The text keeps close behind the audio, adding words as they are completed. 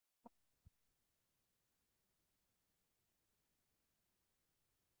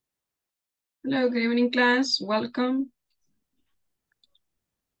Hello, good evening, class. Welcome.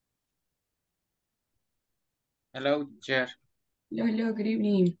 Hello, Chair. Hello, good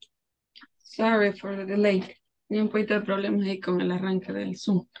evening. Sorry for the delay. Tenía un poquito de problemas ahí con el arranque del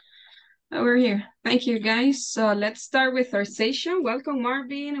Zoom. But we're here. Thank you, guys. So let's start with our session. Welcome,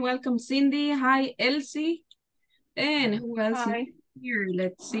 Marvin. Welcome, Cindy. Hi, Elsie. And who else is Hi. here?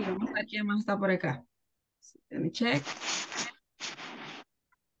 Let's see. Vamos a ver quién más está por acá. Let me check.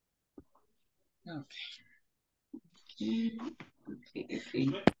 Okay.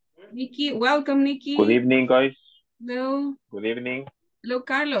 Nikki, welcome, Nikki. Good evening, guys. Hello. Good evening. Hello,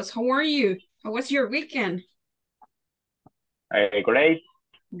 Carlos. How are you? How was your weekend? Great.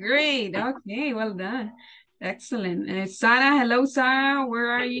 Great. Okay, well done. Excellent. Sarah, hello, Sarah.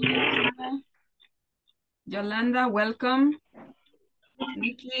 Where are you, Sarah? Yolanda, welcome.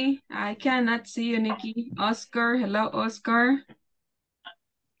 Nikki, I cannot see you, Nikki. Oscar, hello, Oscar.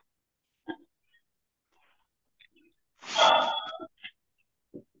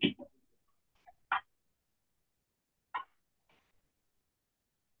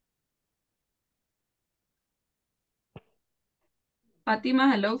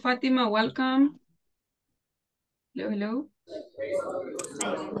 Fatima, hello, Fatima, welcome. Hello.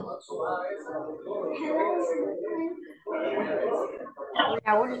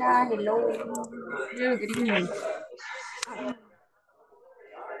 Hola, hello. Hello, good evening.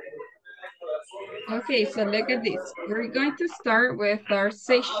 Okay, so look at this. We're going to start with our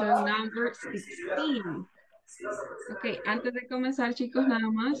session number 16. Ok, antes de comenzar, chicos,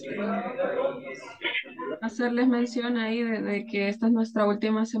 nada más hacerles mención ahí de que esta es nuestra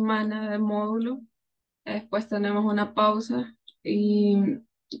última semana de módulo. Después tenemos una pausa y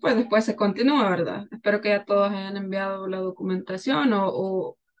pues después se continúa, ¿verdad? Espero que ya todos hayan enviado la documentación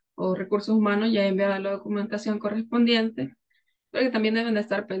o recursos humanos ya hayan enviado la documentación correspondiente, pero que también deben de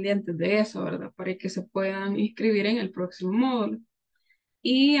estar pendientes de eso, ¿verdad? Para que se puedan inscribir en el próximo módulo.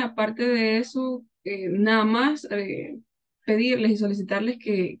 Y aparte de eso, nada más pedirles y solicitarles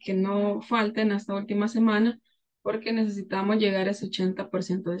que no falten hasta última semana porque necesitamos llegar a ese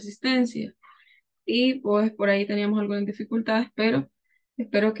 80% de asistencia. Y pues por ahí teníamos algunas dificultades, pero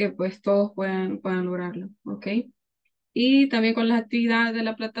espero que pues todos puedan lograrlo, ¿ok? Y también con las actividades de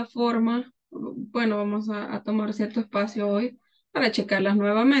la plataforma, bueno, vamos a tomar cierto espacio hoy para checarlas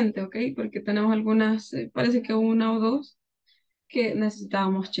nuevamente, ¿ok? Porque tenemos algunas, parece que una o dos que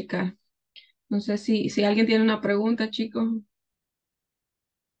necesitábamos checar. No sé si alguien tiene una pregunta, chicos.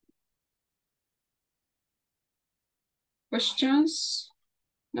 Questions?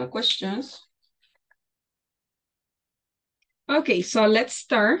 No questions? Okay, so let's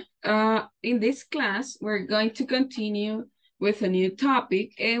start. In this class, we're going to continue with a new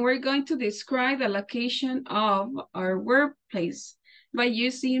topic, and we're going to describe the location of our workplace by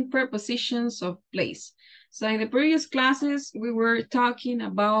using prepositions of place. So in the previous classes, we were talking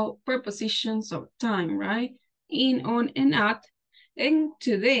about prepositions of time, right? In, on, and at. And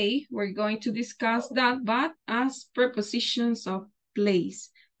today, we're going to discuss that, but as prepositions of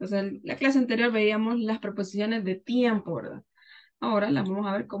place. Entonces, en la clase anterior veíamos las preposiciones de tiempo, ¿verdad? Ahora las vamos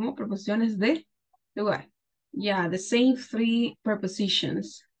a ver como preposiciones de lugar. Yeah, the same three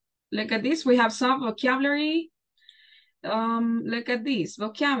prepositions. Look at this. We have some vocabulary. Look at this.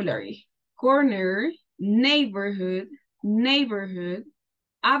 Vocabulary. Corner, neighborhood, neighborhood,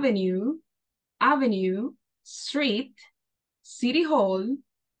 avenue, avenue, street, city hall,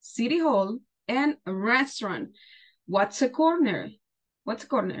 and a restaurant. What's a corner? What's a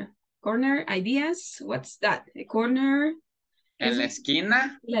corner? Corner ideas? What's that? A corner. En la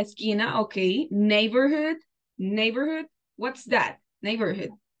esquina. La esquina, okay. Neighborhood, neighborhood. What's that?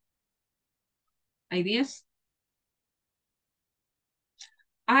 Neighborhood. Ideas?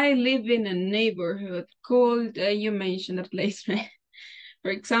 I live in a neighborhood called, you mentioned a place, right?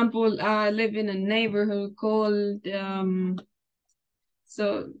 For example, I live in a neighborhood called,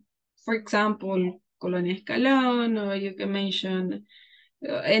 so for example, Colonia Escalón, or you can mention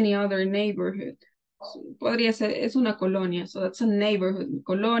any other neighborhood. So, podría ser, es una colonia, so that's a neighborhood.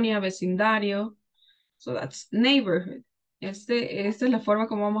 Colonia, vecindario. So that's neighborhood. Esta es la forma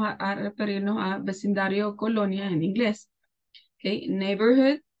como vamos a referirnos a vecindario o colonia en inglés. Okay,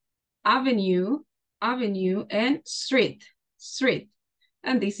 neighborhood, avenue, and street.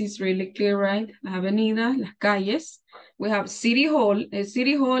 And this is really clear, right? La avenida, las calles. We have city hall.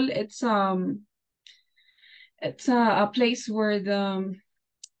 City hall, it's a place where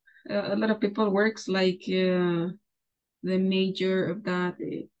a lot of people works, like the major of that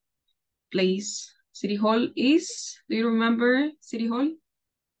place. City Hall is, do you remember City Hall?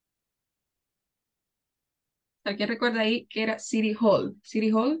 ¿Alguien recuerda ahí que era City Hall? City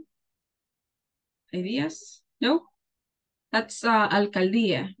Hall? ideas? No? That's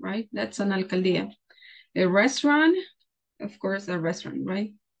alcaldía, right? That's an alcaldía. A restaurant, of course, a restaurant,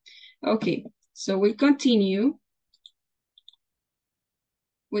 right? Okay, so we continue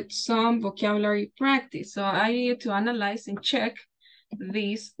with some vocabulary practice. So I need to analyze and check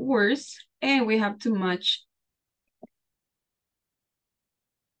these words, and we have to match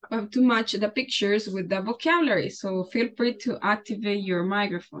the pictures with the vocabulary. So feel free to activate your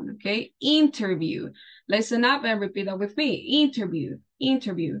microphone, okay? Interview. Listen up and repeat that with me. Interview,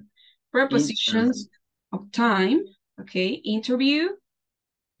 interview. Prepositions of time, okay? Interview.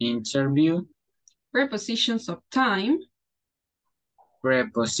 Interview. Prepositions of time.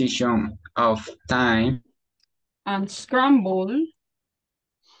 Preposition of time. Unscramble.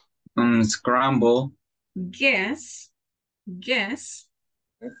 Unscramble. Guess. Guess.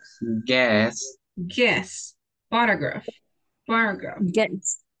 Guess. Guess. Paragraph. Paragraph.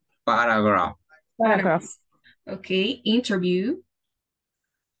 Yes. Paragraph. Paragraph. Okay, interview.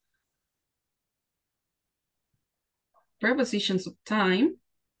 Prepositions of time.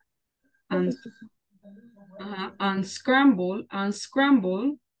 Unscramble.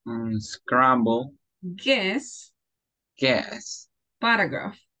 Unscramble. Unscramble. Guess. Guess.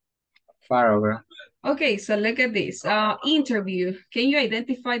 Paragraph. Paragraph. Okay, so look at this. Interview. Can you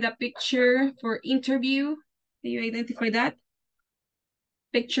identify the picture for interview? Can you identify that?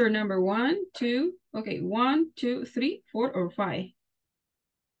 Picture number 1, 2. Okay, 1, 2, 3, 4, or 5.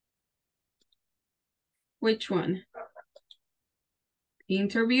 Which one?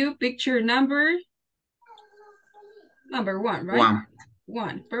 Interview, picture number 1, right?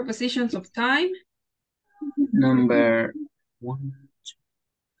 1. Prepositions of time. Number 1.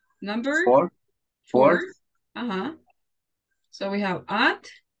 Number 4. So we have at,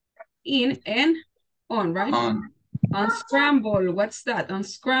 in, and on, right? On. Unscramble. What's that?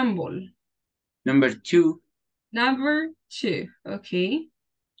 Unscramble. Number 2. Number 2. Okay.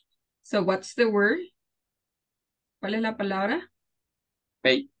 So what's the word? ¿Cuál es la palabra?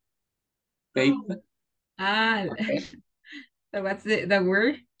 Paper. Okay. So what's the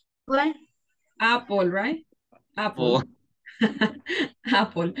word? What? Apple, right? Apple.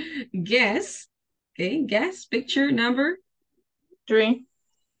 Apple. Guess. Okay, guess. Picture number 3.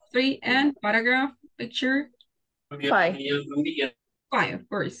 3 and paragraph picture 5. 5, of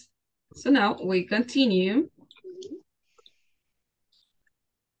course. So now we continue.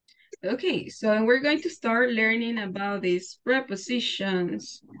 Okay, so we're going to start learning about these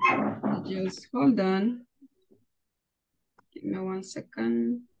prepositions. Just hold on. Give me 1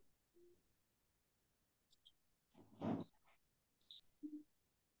 second.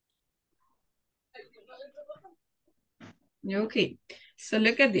 Okay, so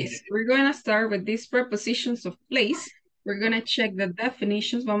look at this. We're going to start with these prepositions of place. We're going to check the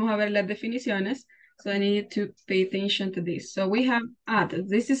definitions. Vamos a ver las definiciones. So I need to pay attention to this. So we have at.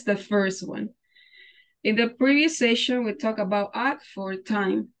 This is the first one. In the previous session, we talked about at for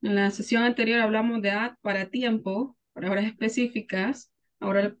time. En la sesión anterior hablamos de at para tiempo, para horas específicas.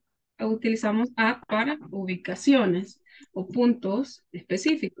 Ahora utilizamos at para ubicaciones o puntos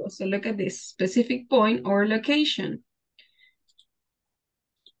específicos. So look at this, specific point or location.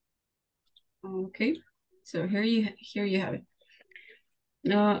 Okay, so here you have it.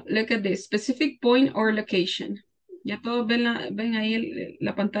 Now look at this, specific point or location. ¿Ya todos ven ahí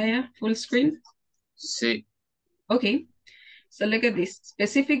la pantalla full screen? Sí. Okay, so look at this,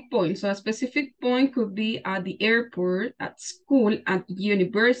 specific point. So a specific point could be at the airport, at school, at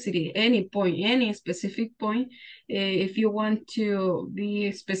university, any point, any specific point. If you want to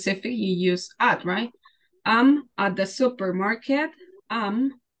be specific, you use at, right? I'm at the supermarket,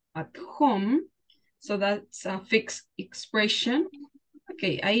 I'm at home. So that's a fixed expression.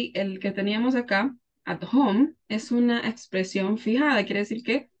 Ok, ahí el que teníamos acá, at home, es una expresión fijada. Quiere decir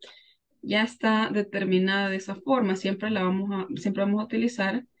que ya está determinada de esa forma. Siempre vamos a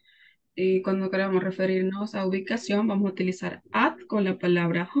utilizar, cuando queramos referirnos a ubicación, vamos a utilizar at con la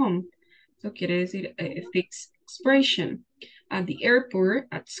palabra home. Eso quiere decir fixed expression. At the airport,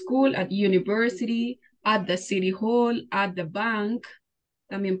 at school, at university, at the city hall, at the bank.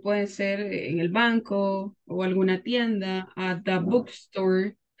 También puede ser en el banco o alguna tienda, at the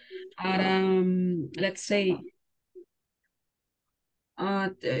bookstore, at, let's say,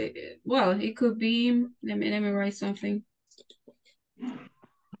 well, it could be, let me write something.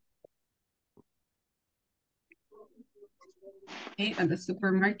 Okay, at the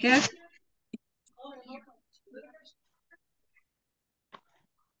supermarket.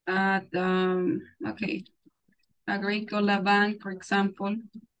 At, okay, Agricola Bank, for example.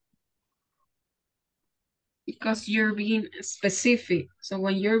 because you're being specific. So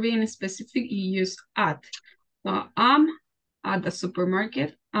when you're being specific, you use at. So I'm at the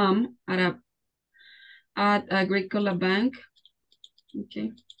supermarket. I'm at Agricola Bank.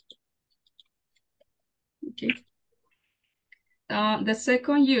 Okay. Okay. The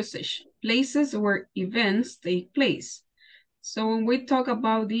second usage, places where events take place. So when we talk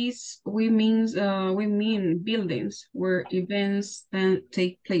about these, we mean buildings where events then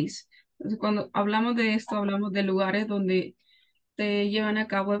take place. Entonces, cuando hablamos de esto, hablamos de lugares donde se llevan a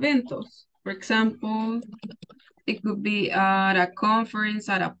cabo eventos. For example, it could be at a conference,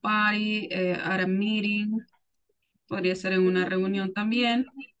 at a party, at a meeting. Podría ser en una reunión también,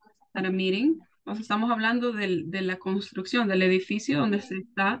 at a meeting. Entonces estamos hablando de la construcción del edificio donde se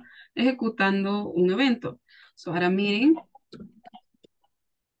está ejecutando un evento. So at a meeting.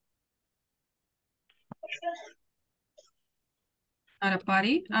 At a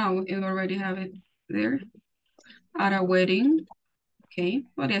party. We already have it there. At a wedding. Ok.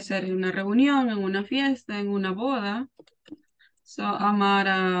 Podría ser en una reunión, en una fiesta, en una boda. So I'm at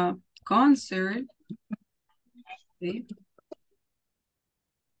a concert. Okay.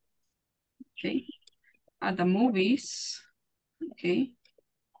 Okay. At the movies. Okay.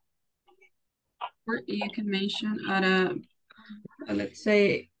 Or you can mention at a, let's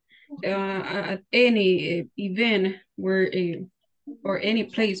say, at any event where or any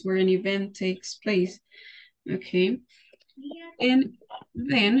place where an event takes place. Okay. And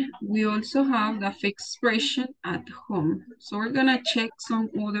then we also have the fixed expression at home. So we're gonna check some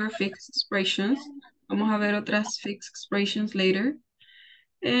other fixed expressions. Vamos a ver otras fixed expressions later.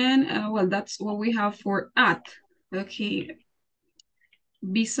 And well, that's what we have for at. Okay.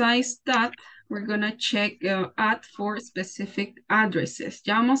 Besides that, we're gonna check at for specific addresses.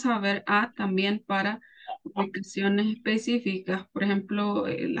 Ya vamos a ver at también para ubicaciones específicas, por ejemplo,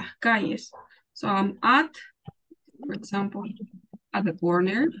 las calles. So I'm at, for example, at the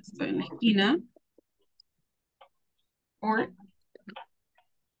corner, estoy en la esquina. Or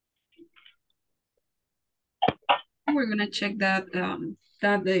we're gonna check that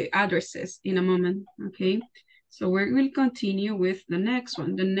the addresses in a moment, okay? So we will continue with the next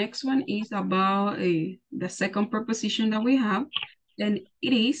one. The next one is about the second preposition that we have, and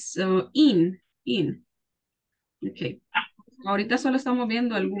it is in. Okay. Ahorita solo estamos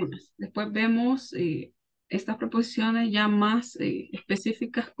viendo algunas. Después vemos estas preposiciones ya más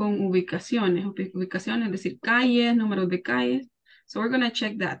específicas con ubicaciones. Ubicaciones, es decir, calles, números de calles. So we're going to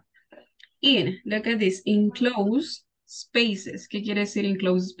check that. In, look at this, enclosed spaces. ¿Qué quiere decir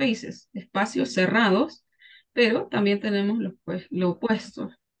enclosed spaces? Espacios cerrados, pero también tenemos lo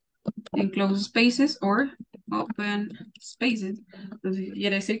opuesto. Enclosed spaces or open spaces. Entonces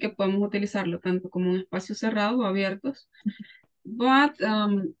quiere decir que podemos utilizarlo tanto como un espacio cerrado o abiertos, but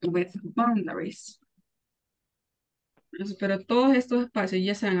with boundaries. Pero todos estos espacios,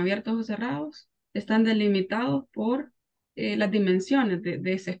 ya sean abiertos o cerrados, están delimitados por las dimensiones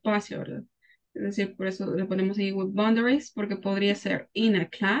de ese espacio, ¿verdad? Es decir, por eso le ponemos ahí with boundaries, porque podría ser in a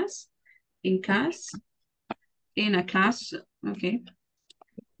class, in class, in a class, okay.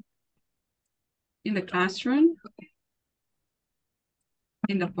 In the classroom,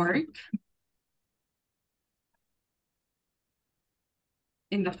 in the park,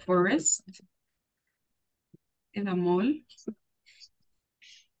 in the forest, in the mall.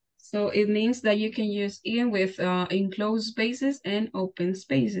 So it means that you can use in with enclosed spaces and open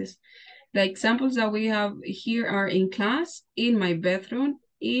spaces. The examples that we have here are in class, in my bedroom,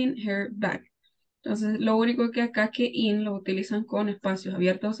 in her bag. Entonces, lo único que acá que in lo utilizan con espacios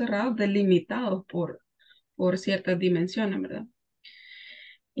abiertos o cerrados delimitados por ciertas dimensiones, ¿verdad?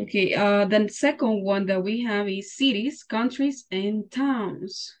 Okay, the second one that we have is cities, countries, and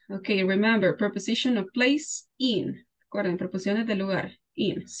towns. Okay, remember, preposition of place, in. Recuerden, preposiciones de lugar,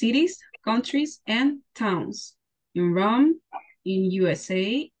 in. Cities, countries, and towns. In Rome, in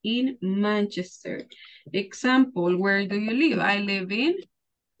USA, in Manchester. Example, where do you live? I live in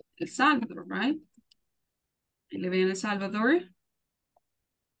El Salvador, right? I live in El Salvador.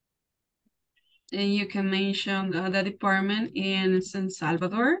 And you can mention the department in San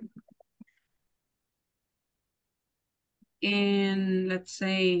Salvador. And let's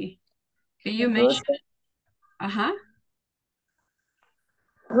say, can you mention?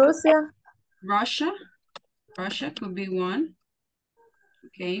 Russia. Russia could be one.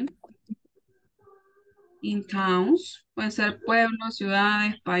 Okay. In towns, pueden ser pueblos,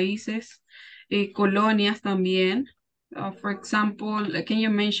 ciudades, países, colonias también. For example, can you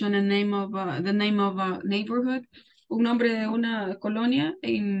mention the name of a neighborhood? Un nombre de una colonia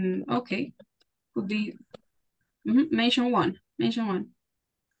in, okay, could be, mention one.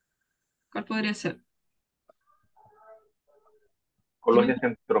 ¿Cuál podría ser? Colonia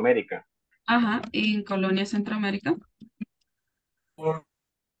Centroamérica. Ajá, in Colonia Centroamérica.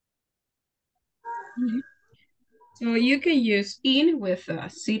 Mhm. So you can use in with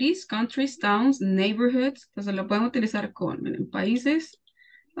cities, countries, towns, neighborhoods. Entonces lo pueden utilizar con países,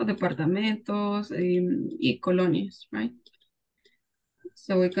 o departamentos y colonias, right?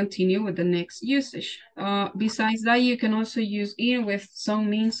 So we continue with the next usage. Besides that, you can also use in with some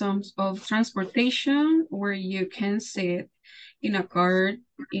means of transportation where you can sit in a car,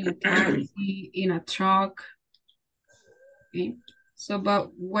 in a taxi, in a truck. Okay. So,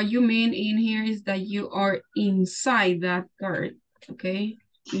 but what you mean in here is that you are inside that car, okay?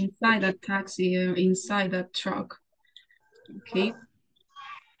 Inside that taxi or inside that truck, okay?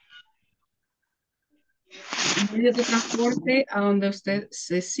 Medio de transporte a donde usted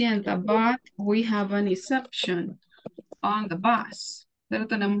se sienta, but we have an exception on the bus. Pero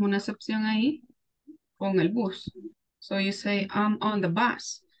tenemos una excepción ahí con el bus. So you say, I'm on the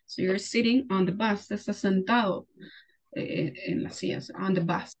bus. So you're sitting on the bus. Estás sentado en las sillas, on the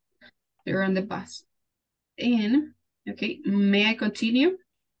bus. You're on the bus. And, okay, may I continue?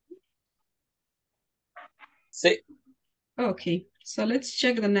 Sí. Okay, so let's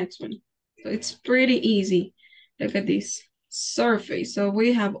check the next one. So it's pretty easy. Look at this. Surface. So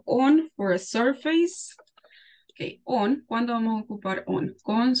we have on for a surface. Okay, on. ¿Cuándo vamos a ocupar on?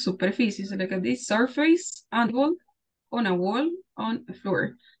 Con superficie. So look at this. Surface, on a wall, on a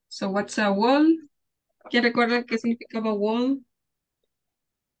floor. So what's a wall? ¿Quién recuerda qué significaba wall?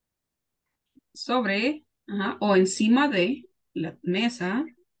 Sobre, o encima de la mesa,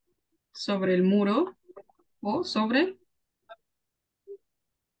 sobre el muro o sobre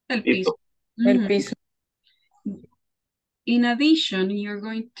el piso. El piso. In addition, you're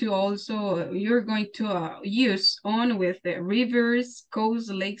going to use on with the rivers, coasts,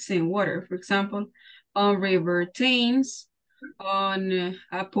 lakes, and water. For example, on River Thames, on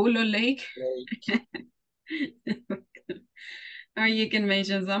Apollo Lake. Or you can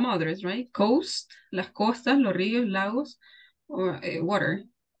mention some others, right? Coast, las costas, los ríos, lagos, or water.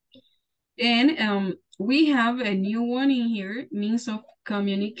 And we have a new one in here, means of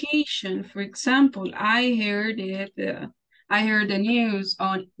communication. For example, I heard the news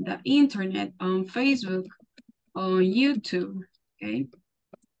on the internet, on Facebook, on YouTube, okay?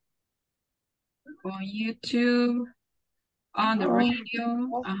 On YouTube, on the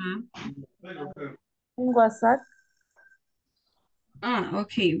radio, WhatsApp.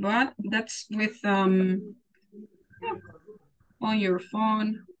 Okay, but that's with on your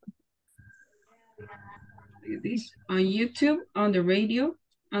phone. Look at this, on YouTube, on the radio,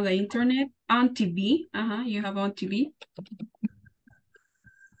 on the internet, on TV, you have on TV.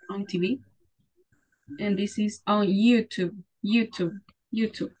 On TV. And this is on YouTube,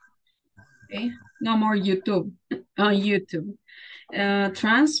 okay? No more YouTube, on YouTube.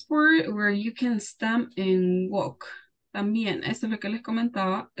 Transport, where you can stand and walk. También, eso es lo que les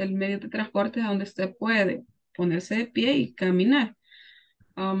comentaba, el medio de transporte es donde usted puede ponerse de pie y caminar.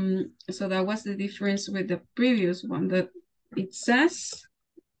 So that was the difference with the previous one, that it says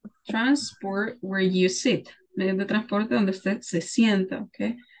transport where you sit. Medio de transporte donde usted se sienta,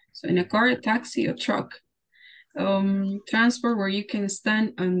 okay? So in a car, a taxi, or truck. Transport where you can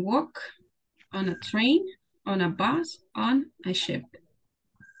stand and walk, on a train, on a bus, on a ship.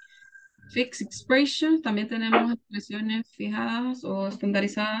 Fixed expressions, también tenemos expresiones fijadas o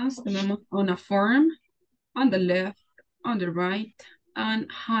estandarizadas. Tenemos on a form, on the left, on the right, on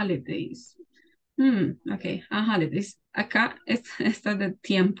holidays. Okay, on holidays. Acá está de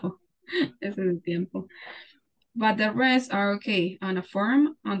tiempo. Es de tiempo. But the rest are okay. On a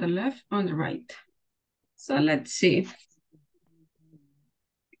form, on the left, on the right. So let's see.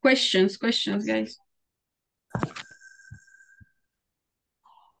 Questions, guys.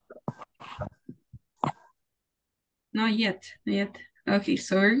 Not yet. Okay,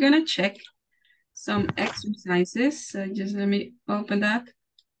 so we're gonna check some exercises. So just let me open that.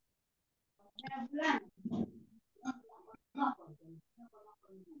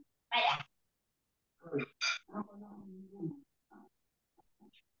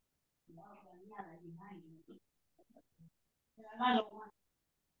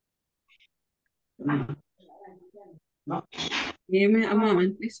 Give me a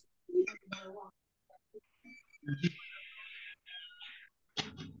moment, please.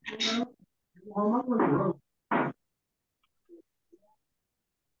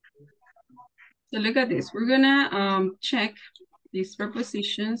 So look at this. We're gonna check these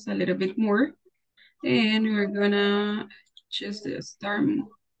prepositions a little bit more, and we're gonna choose the start.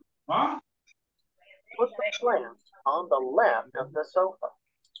 Put the plant on the left of the sofa.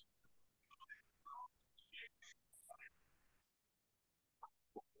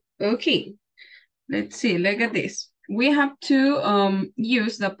 Okay, let's see, look at this. We have to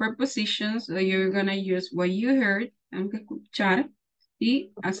use the prepositions. So you're gonna use what you heard, tenemos que escuchar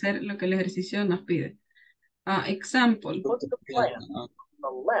y hacer lo que el ejercicio nos pide. Example. Put the plant on the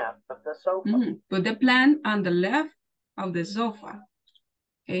left of the sofa. Put the plant on the left of the sofa.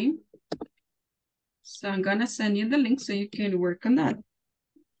 Okay. So I'm gonna send you the link so you can work on that.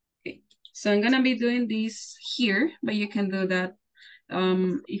 Okay. So I'm gonna be doing this here, but you can do that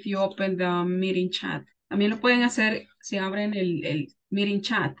if you open the meeting chat. También lo pueden hacer si abren el meeting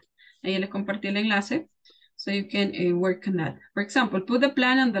chat. Ahí les compartí el enlace. So you can work on that. For example, put the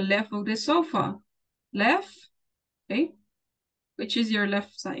plant on the left of the sofa. Left, okay? Which is your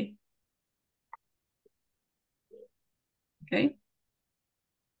left side? Okay.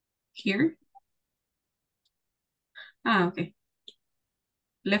 Here. Okay.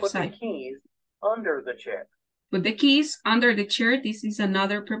 Left Put side. the keys under the chair. Put the keys under the chair. This is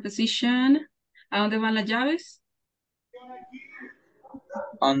another preposition. ¿A dónde van las llaves?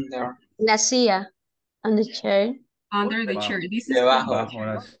 Under. La silla. On the chair. Under the chair. This is Debajo. Of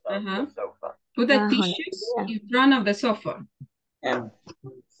the sofa. Put the Bajo la tissues silla. in front of the sofa.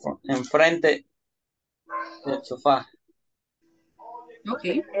 Enfrente del sofá.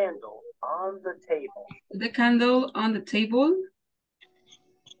 Okay. Candle on the table. Put the candle on the table.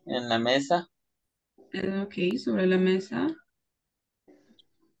 En la mesa. Okay, sobre la mesa.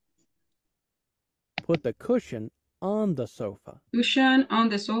 Put the cushion on the sofa. Cushion on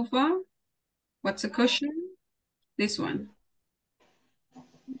the sofa. What's a cushion? This one.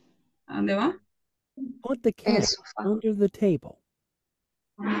 ¿A dónde va? Put the El cat sofá. under the table.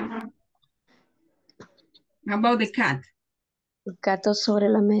 How about the cat? El gato sobre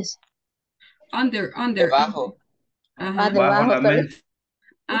la mesa. Under. Debajo. Debajo, pero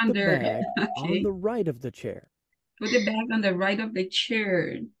Put Under. the bag Okay. on the right of the chair. Put the bag on the right of the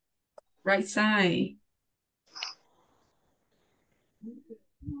chair. Right side.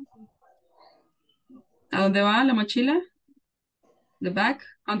 ¿A dónde va la mochila? The bag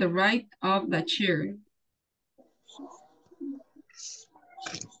on the right of the chair.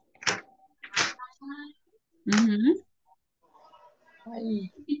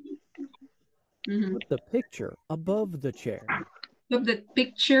 Put the picture above the chair. Put the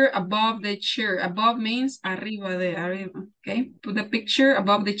picture above the chair. Above means arriba de, arriba. Okay. Put the picture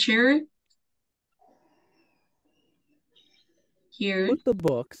above the chair. Here. Put the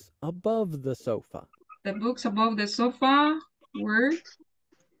books above the sofa. The books above the sofa. Where?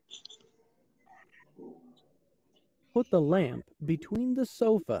 Put the lamp between the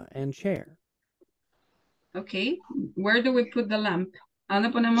sofa and chair. Okay. Where do we put the lamp? ¿A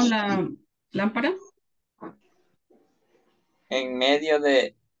dónde ponemos la lámpara? En medio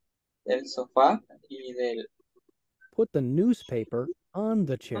del sofá y del. Put the newspaper on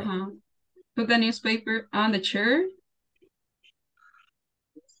the chair. Put the newspaper on the chair.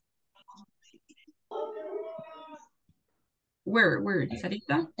 Where,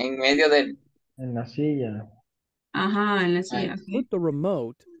 Sarita? En medio del. En la silla. En la silla. Okay. Put the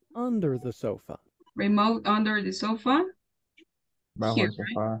remote under the sofa. Remote under the sofa. Bajo Here, el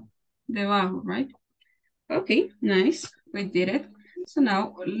sofá. Debajo, right? Okay, nice. We did it. So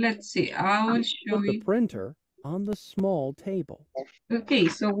now, let's see. I will show Put the you. printer on the small table. Okay,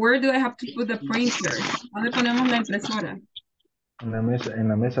 so where do I have to put the printer? ¿Dónde ponemos la impresora? En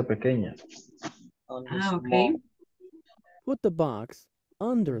la mesa pequeña. On the Okay. small. Put the box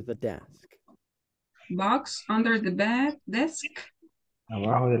under the desk. Box under the desk.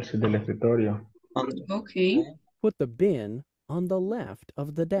 Abajo del escritorio. Okay. Put the bin on the left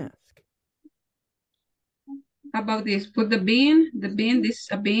of the desk. How about this? Put the bin, this is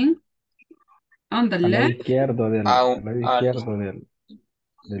a bin, on the Al lado left. izquierdo del, Au- al lado al- izquierdo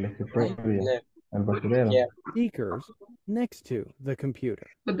del escritorio. El basurero. Yeah. Speakers next to the computer.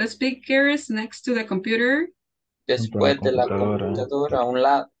 Put the speakers next to the computer. Después de la computadora, a un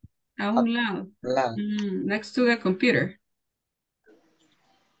lado. A un lado. Next to the computer.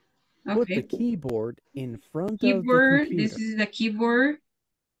 Put the Okay. keyboard in front of the Keyboard, computer. this is the keyboard.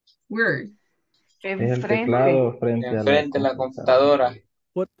 Where? Es el teclado frente Enfrente a la computadora.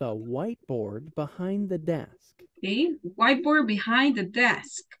 Put the whiteboard behind the desk. Okay. Whiteboard behind the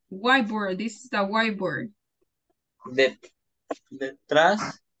desk. Whiteboard, this is the whiteboard.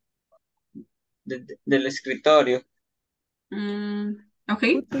 Detrás del escritorio.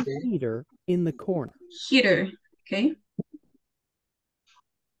 Okay. Put the heater in the corner. Heater. Okay.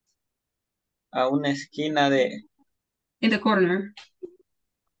 A una esquina de. In the corner.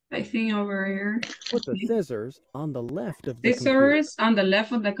 I think over here. Put the scissors on the left of the computer. Scissors on the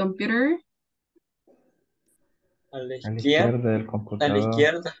left of the computer. A la A la izquierda. izquierda del A la computador.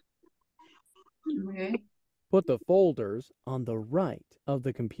 izquierda. Okay. Put the folders on the right of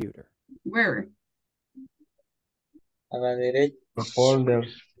the computer. Where? A la derecha. Los folders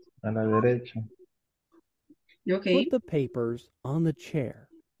a la derecha. Okay. Put the papers on the chair.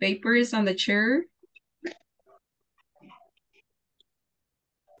 Papers on the chair.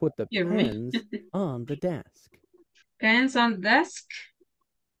 Put the You're right. pens on the desk. Pens on the desk.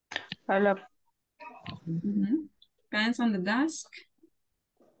 A la, Pens on the desk.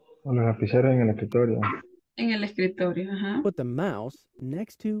 O los lapiceros en el escritorio. En el escritorio. Ajá. Put the mouse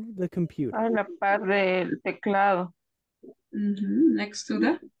next to the computer. a la par del teclado. Next to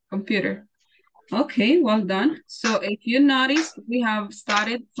the computer. Okay, well done. So if you notice, we have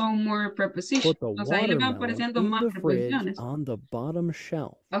started some more prepositions. Put the O sea, ahí le van watermelon apareciendo in más the fridge preposiciones. on the bottom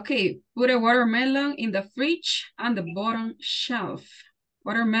shelf. Okay, put a watermelon in the fridge on the bottom shelf.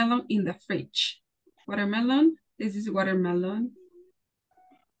 Watermelon in the fridge. Watermelon, this is watermelon.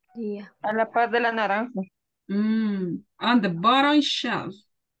 Yeah. A la par de la naranja. On the bottom shelf.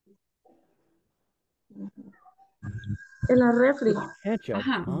 En la refri. Ketchup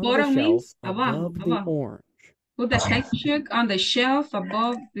Ajá, on bottom the shelf means abajo, above the abajo. orange. Put the ketchup on the shelf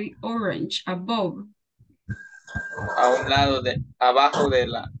above the orange, above. A un lado de, abajo de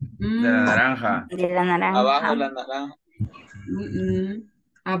la, naranja. De la naranja. abajo de la naranja.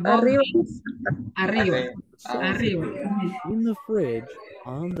 Above Arriba. means arriba, Ah, arriba. In the fridge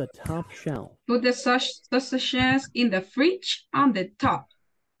on the top shelf. Put the sausages in the fridge on the top,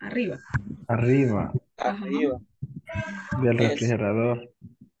 arriba. Arriba arriba. del Es- refrigerador.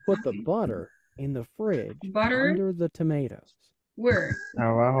 Put the butter in the fridge Butter. under the tomatoes. Where?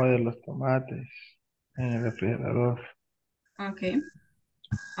 Abajo de los tomates. En el refrigerador. Okay.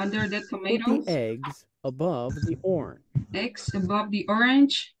 Under the Put tomatoes, the eggs above the orange. eggs above the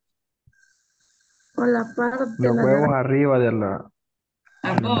orange, O la par de Los la huevos naranja. arriba de la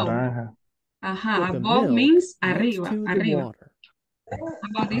above. naranja. Ajá, Put the above milk means next arriba, to the arriba. water.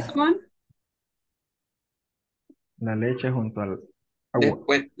 About this one? La leche junto al agua.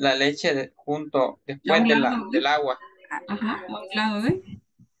 Después la leche después A un de lado de- del agua. Ajá, a un lado de.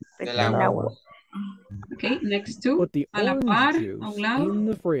 Del El agua. agua. Okay, next to. Put the A la par, orange a un juice lado. in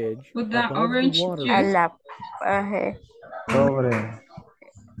the fridge Put the above orange the water. juice. A la paje. Sobre,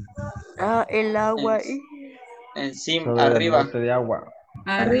 El agua. Encima, sobre el arriba. bote de agua.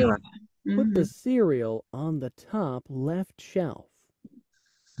 Arriba. Put the cereal on the top left shelf.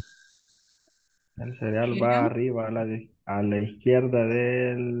 El cereal Cereal. va arriba a la izquierda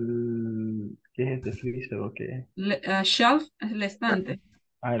del... ¿Qué es este freezer o qué? Shelf es el estante.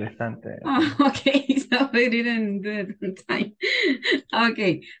 Ah, el estante. Oh, okay, so they didn't do it in time.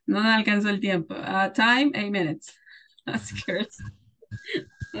 Okay, no alcanzó el tiempo. Time, 8 minutes. That's good.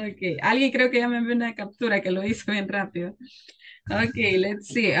 Okay, alguien creo que ya me envió una captura que lo hizo bien rápido. Okay, let's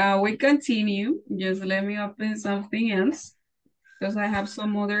see. We continue. Just let me open something else because I have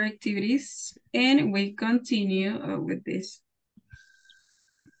some other activities and we continue with this.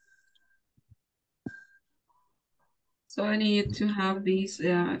 So I need to have this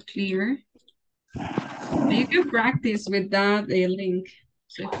clear. You can practice with that link.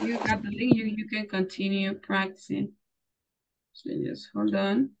 So if you got the link, you can continue practicing. So just hold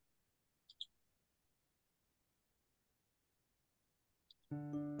on.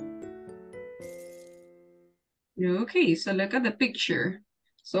 Okay, so look at the picture.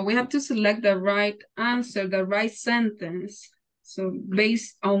 So we have to select the right answer, the right sentence. So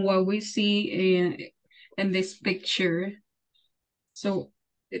based on what we see in this picture. So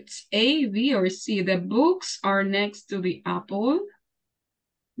it's A, B, or C. The books are next to the apple.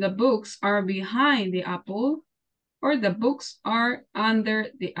 The books are behind the apple. Or the books are under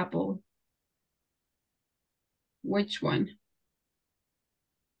the apple. Which one?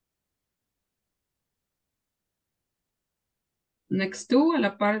 Next to, a la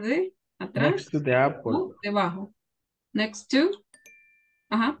par de, atrás. Next to the apple. Debajo. Next to.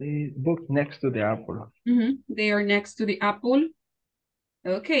 Ajá. The book next to the apple. They are next to the apple.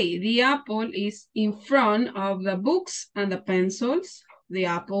 Okay, the apple is in front of the books and the pencils. The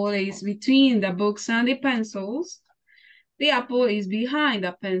apple is between the books and the pencils. The apple is behind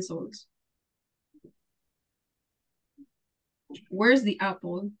the pencils. Where's the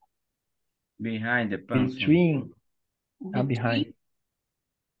apple? Behind the pencil. Between. And behind.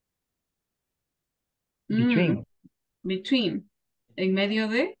 Between. Between. En medio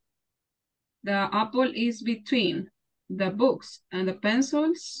de. The apple is between the books and the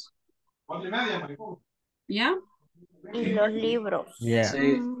pencils. Yeah? Y los libros. Yeah.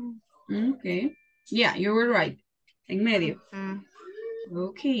 Sí. Okay. Yeah, you were right. En medio.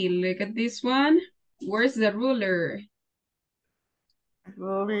 Okay, look at this one. Where's the ruler?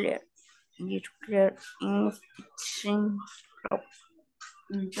 Ruler. virtual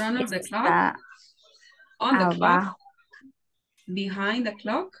In front of the clock. está On the clock. abajo. Behind the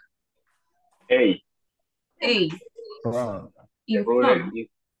clock. A. A. Front. In Ruler front. is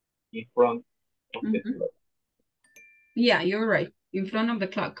in front of the Mhm. clock. Yeah, you're right. In front of the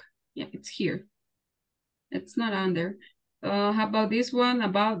clock. Yeah, it's here. It's not under. How about this one?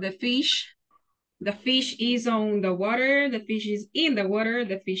 About the fish. The fish is on the water. The fish is in the water.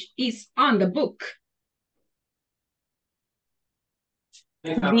 The fish is on the book.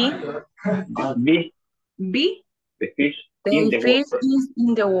 B. B. B. The fish The in the fish water. is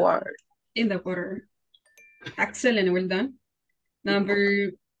in the water. In the water. Excellent. Well done.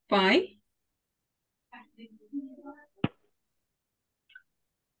 Number 5.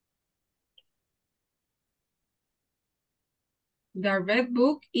 The red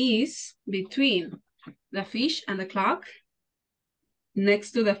book is between the fish and the clock,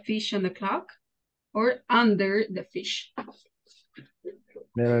 next to the fish and the clock, or under the fish.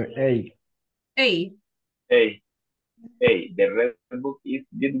 Letter A. A. A. A. The red book is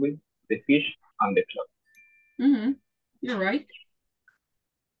between the fish and the clock. Mm-hmm. You're right.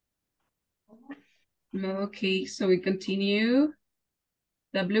 Okay, so we continue.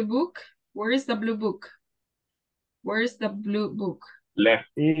 The blue book. Where is the blue book? Where is the blue book? Left.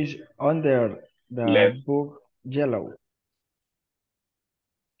 Is under the Left. book yellow.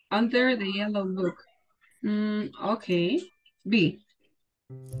 Under the yellow book. Okay. B.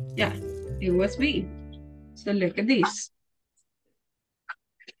 Yeah, it was B. So look at this.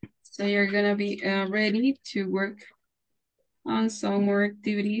 So you're gonna be ready to work on some more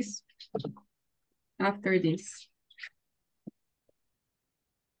activities after this.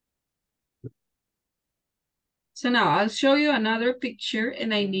 So now I'll show you another picture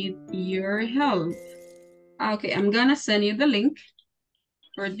and I need your help. Okay, I'm gonna send you the link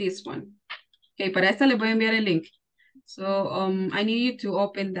for this one. Okay, para esta le voy a enviar el link. So I need you to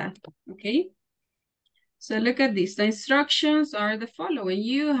open that, okay? So look at this. The instructions are the following.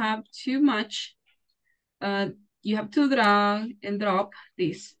 You have to match, you have to drag and drop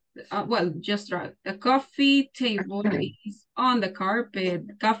this. Well, just drag. The coffee table is on the carpet.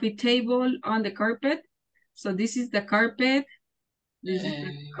 The coffee table on the carpet. So this is the carpet. This is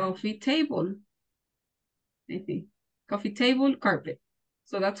the coffee table. I think. Coffee table, carpet.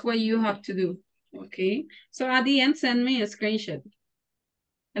 So that's what you have to do. Okay. So at the end, send me a screenshot.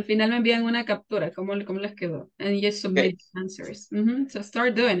 Al final me envían una captura. ¿Cómo les quedó? And you submit answers. So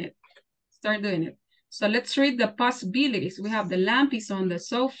start doing it. Start doing it. So let's read the possibilities. We have the lamp is on the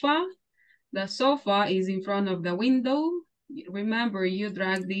sofa. The sofa is in front of the window. Remember, you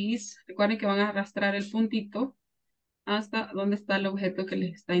drag these. Recuerden que van a arrastrar el puntito hasta donde está el objeto que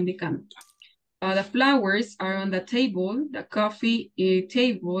les está indicando. The flowers are on the table. The coffee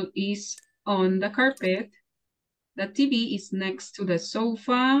table is on the carpet. The TV is next to the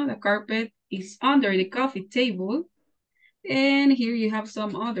sofa. The carpet is under the coffee table. And here you have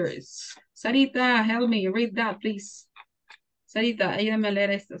some others. Sarita, help me read that, please. Sarita, ayúdame a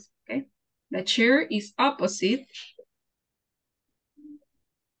leer estos, okay? The chair is opposite.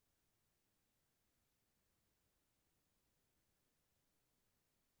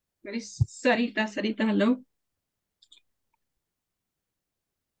 Where is Sarita? Sarita, hello?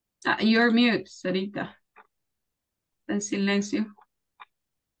 You're mute, Sarita. En silencio.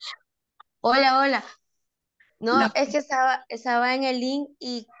 Hola, hola. No, No. es que estaba en el link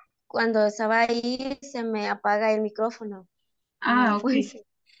y cuando estaba ahí se me apaga el micrófono. No puede Okay. ser.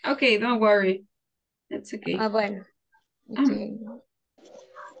 Okay, don't worry. That's okay. Bueno. Okay.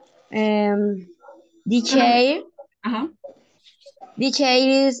 The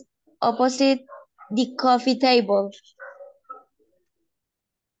chair is opposite the coffee table.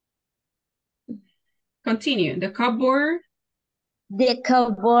 Continue. The cupboard. The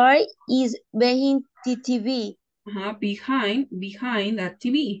cupboard is behind the TV. Behind that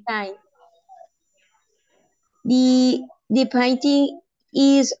TV. The painting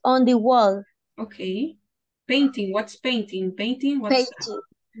is on the wall. Okay. Painting. What's painting? Painting. What's Painting.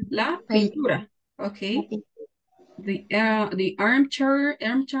 La pintura. Okay. The armchair.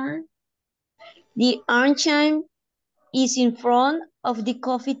 The armchair is in front of the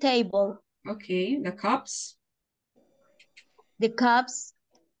coffee table. Okay. The cups. The cups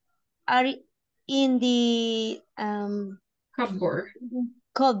are in the cupboard.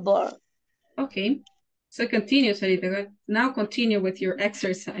 Okay. So continue, Sarita. Now continue with your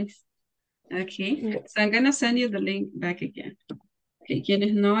exercise. Okay. So I'm gonna send you the link back again. Okay.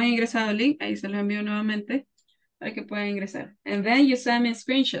 Quienes no han ingresado el link, ahí se los envío nuevamente para que puedan ingresar. And then you send me a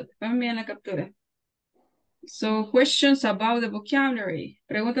screenshot. Envíen la captura. So questions about the vocabulary.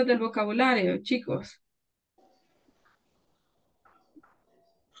 Preguntas del vocabulario, chicos.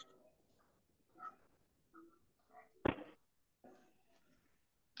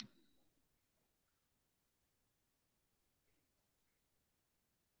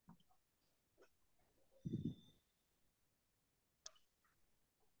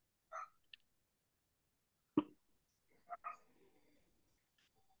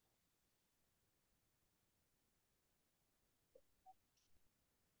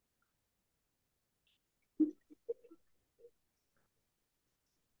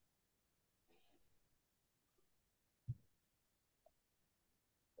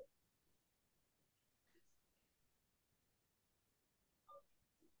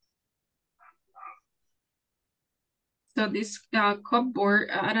 So this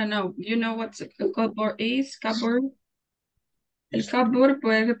cupboard, I don't know, you know what a cupboard is? Cupboard. El cupboard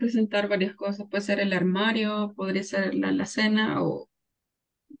puede representar varias cosas. Puede ser el armario, podría ser la alacena o,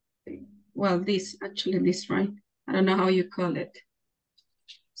 well, this, actually this, right? I don't know how you call it.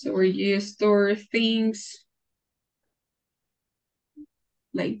 So where you store things,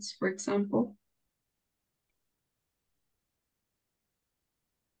 plates, for example.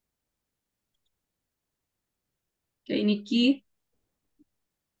 Okay, Nikki.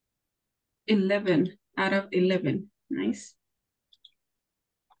 11 out of 11. Nice.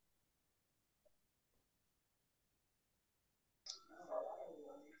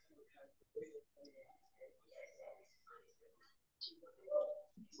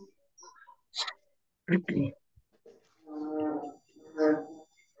 Okay.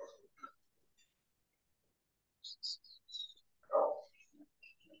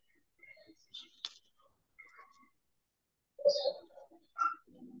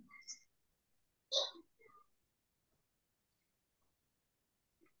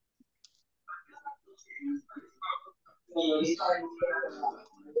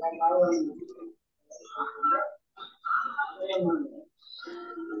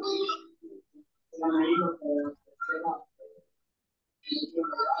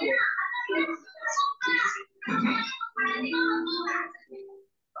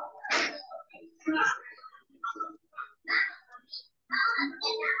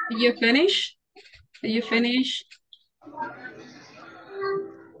 Did you finish? Did you finish?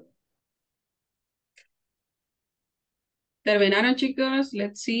 ¿Terminaron, chicos?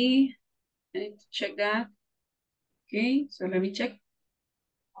 Let's see. I need to check that. Okay, so let me check.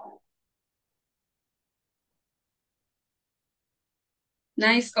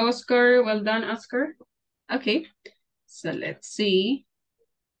 Nice, Oscar. Well done, Oscar. Okay, so let's see.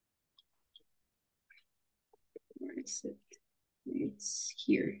 Where is it? It's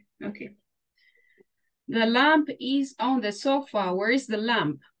here. Okay. The lamp is on the sofa. Where is the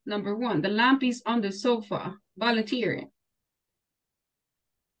lamp? Number one, the lamp is on the sofa. Volunteer.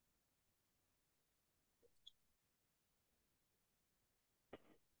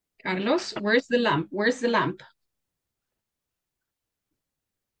 Carlos, where's the lamp? Where's the lamp?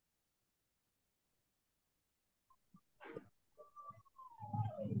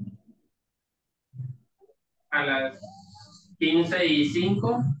 A las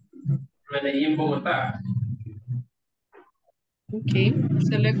 15:05, Medellín, Bogotá. Okay,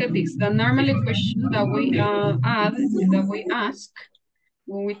 so look at this. The normally question that we ask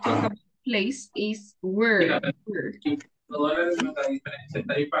when we talk about place is where.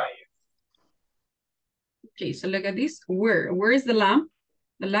 Okay, so look at this. Where? Where is the lamp?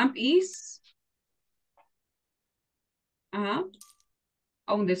 The lamp is on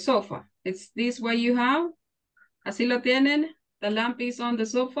the sofa. Is this what you have? Así lo tienen? The lamp is on the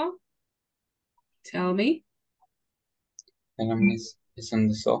sofa? Tell me. The lamp is on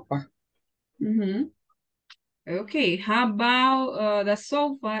the sofa. Okay, how about the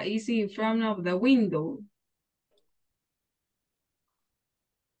sofa is in front of the window?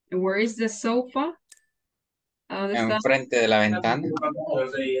 Where is the sofa? Enfrente de la ventana.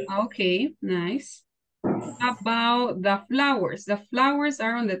 Okay, nice. How about the flowers? The flowers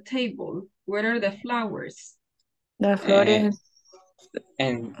are on the table. Where are the flowers? The flores.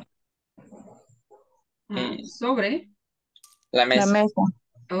 Sobre. La mesa. La mesa.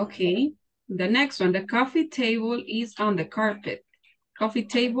 Okay. The next one, the coffee table is on the carpet. Coffee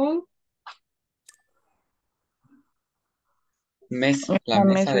table. Mesa, la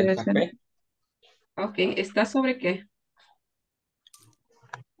mesa del café. Okay, ¿está sobre qué?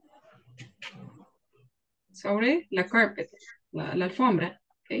 Sobre la carpet, la alfombra.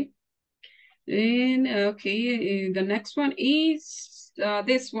 Okay. And okay, the next one is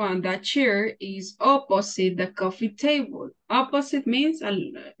this one. The chair is opposite the coffee table. Opposite means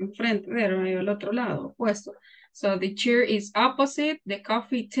enfrente, al otro lado, opuesto. So the chair is opposite the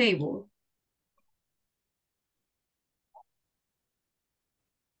coffee table.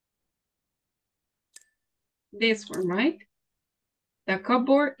 This one, right? The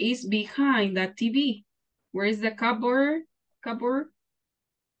cupboard is behind the TV. Where is the cupboard? Cupboard.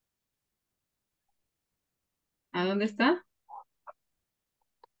 ¿A dónde está?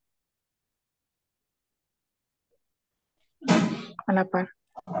 A la par.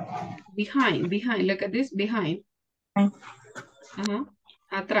 Behind. Look at this, behind.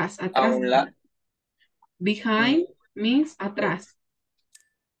 Atrás. A un lado. Behind means atrás.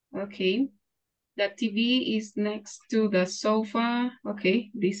 Okay. The TV is next to the sofa. Okay,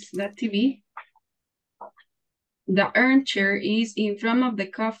 that TV. The armchair is in front of the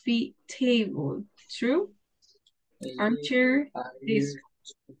coffee table. True? Armchair is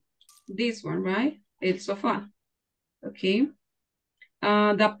this one, right? El sofá. Okay.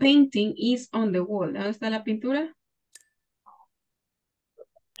 The painting is on the wall. ¿Dónde está la pintura?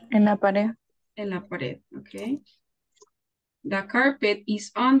 En la pared. En la pared, okay. The carpet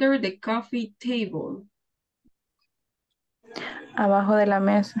is under the coffee table. Abajo de la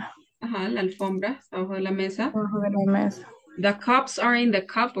mesa. Ajá, la alfombra está abajo de la mesa. Abajo de la mesa. The cups are in the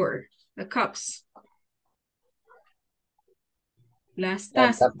cupboard. The cups. Las La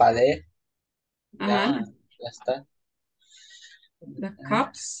tazas. tapadera. Ajá. Ya está. The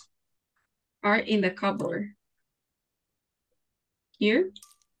cups are in the cupboard. Here.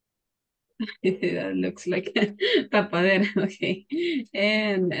 That looks like tapadera. Okay.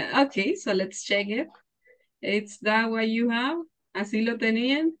 And okay, so let's check it. It's that what you have? Así lo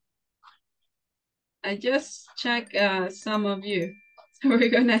tenían. I just check some of you. So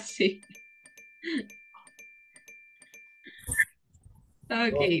we're gonna see.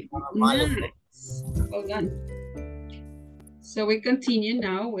 Okay. Nice. Hold on. So we continue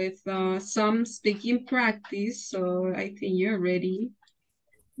now with some speaking practice. So I think you're ready.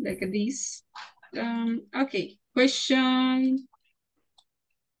 Look at this. Okay, question.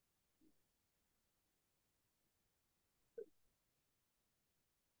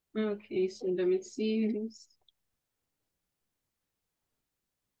 Okay, so let me see this.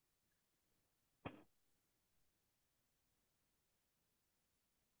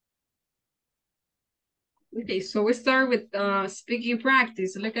 Okay, so we start with speaking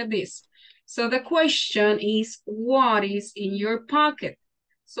practice. Look at this. So the question is, what is in your pocket?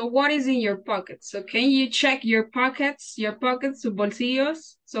 So what is in your pocket? So can you check your pockets, sus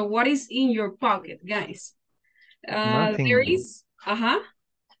bolsillos? So what is in your pocket, guys? Nothing. There is,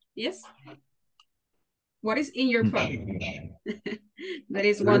 yes. What is in your pocket? That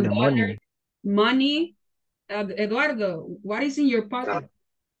is $1. Money. Eduardo, what is in your pocket?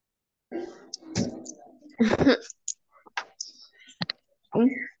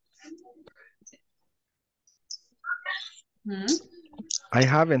 I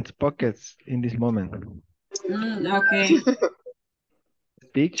haven't pockets in this moment. Okay.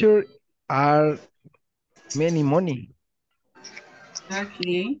 Picture are many money.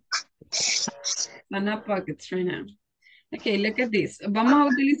 Okay. But not pockets right now. Okay, look at this. Vamos a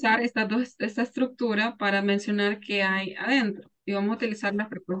utilizar esta estructura para mencionar qué hay adentro. Y vamos a utilizar la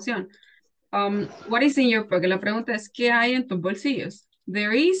preposición. What is in your pocket? La pregunta es, ¿qué hay en tus bolsillos?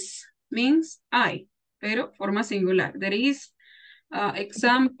 There is means hay, pero forma singular. There is,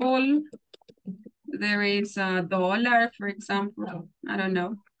 example, there is a dollar, for example. I don't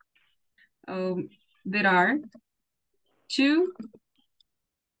know. There are $2.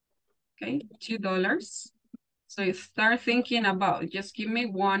 Okay, $2. So you start thinking about, just give me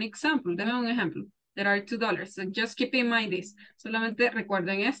one example. Deme un ejemplo. There are $2. So just keep in mind this. Solamente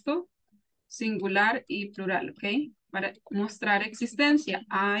recuerden esto, singular y plural, ¿ok? Para mostrar existencia.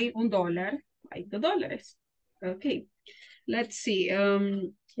 Hay $1, hay $2. Okay, let's see.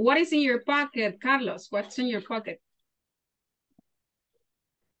 What is in your pocket, Carlos? What's in your pocket?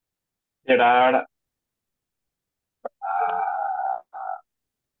 There are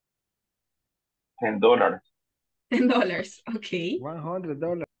 $10. $10, okay.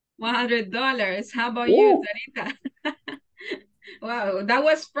 $100. $100. How about you, Sarita? Wow, that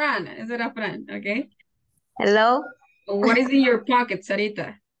was Fran. Is it a Fran? Okay. Hello. What is in your pocket,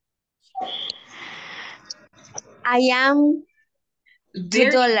 Sarita? I am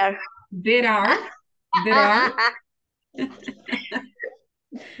 $2. There are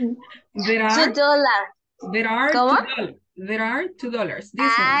 $2. ¿Cómo? There are $2.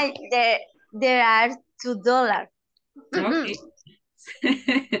 This one. There are $2. Okay.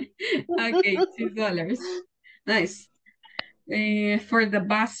 Okay, $2. Nice. For the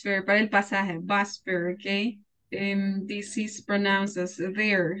bus fare, para el pasaje, bus fare, okay? This is pronounced as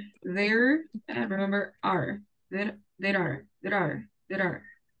there, and remember are, there are $2. There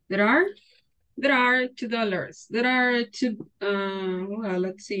are well,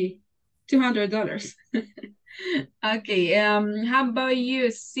 let's see, $200. Okay, how about you,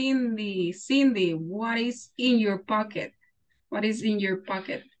 Cindy? Cindy, what is in your pocket? What is in your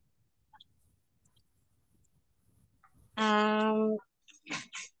pocket? There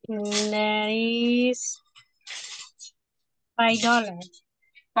is $5.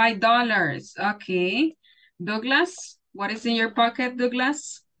 $5, okay. Douglas, what is in your pocket,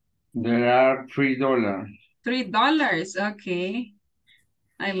 Douglas? There are $3. $3, okay.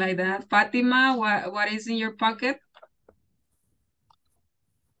 I like that. Fatima, what is in your pocket?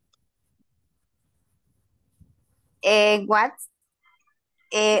 What?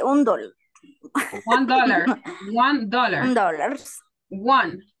 $1. $1. $1. $1. One.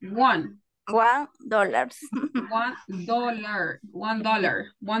 $1.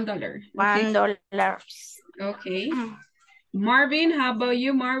 $1. $1. Okay. Marvin, how about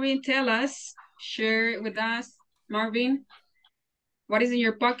you, Marvin? Tell us, share it with us, Marvin. What is in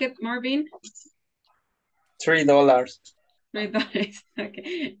your pocket, Marvin? $3. $3.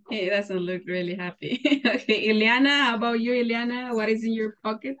 Okay, he doesn't look really happy. Okay, Ileana, how about you, Ileana? What is in your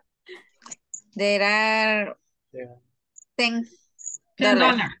pocket? There are $10.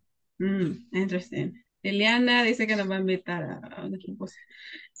 Interesting. Ileana dice que nos va a invitar a una cosa.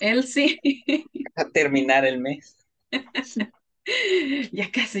 Elsie. A terminar el mes. Ya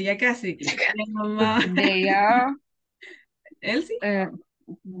casi. Mamá. They are Elsie?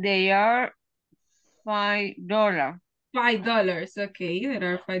 They are $5. $5. Okay,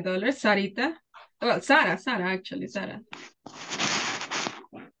 there are $5. Sarita. Well, Sarah, actually, Sarah.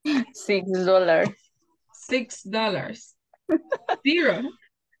 $6. $6. Zero.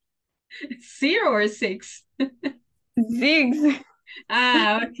 Zero or 6? 6.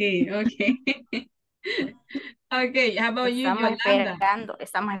 Okay. Okay, how about you, Yolanda?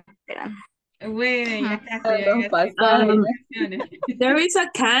 Estamos esperando. Bueno, ya casi. There is a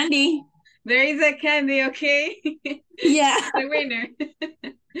candy. There is a candy, okay? Yeah. The winner.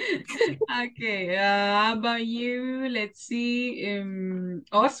 Okay, how about you? Let's see.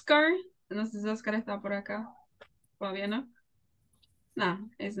 Oscar. No sé si Oscar está por acá. Todavía no. No,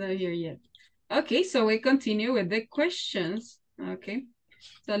 it's not here yet. Okay, so we continue with the questions. Okay,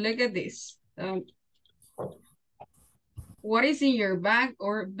 so look at this. What is in your bag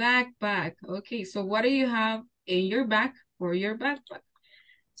or backpack? Okay, so what do you have in your bag or your backpack?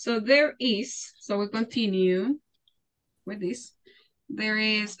 So there is, so we continue with this. There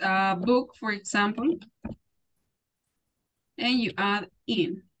is a book, for example, and you add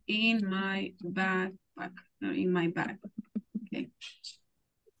in my backpack, no, in my bag, okay.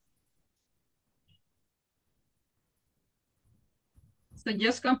 So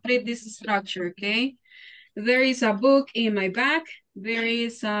just complete this structure, okay? There is a book in my bag. There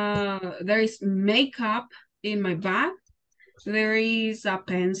is makeup in my bag. There is a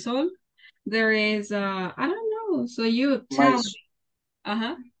pencil. There is I don't know. So you tell me.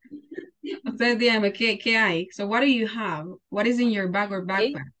 Usted dígame, ¿qué hay? So what do you have? What is in your bag or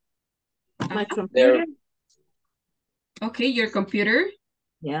backpack? My computer. Okay, your computer.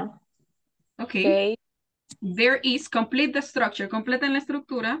 Yeah. Okay. There is, complete the structure, completen la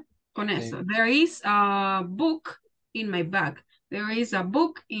estructura con eso. There is a book in my bag. There is a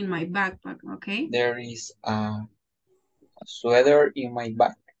book in my backpack, okay? There is a sweater in my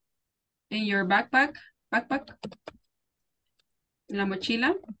bag. In your backpack? Backpack? La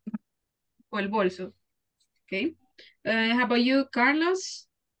mochila? O el bolso? Okay. How about you, Carlos?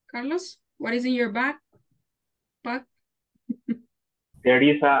 Carlos, what is in your backpack? There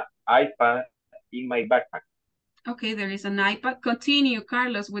is an iPad in my backpack. Okay, there is an iPad. Continue,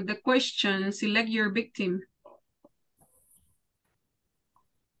 Carlos, with the question. Select your victim.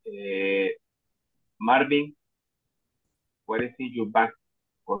 Marvin, what is in your bag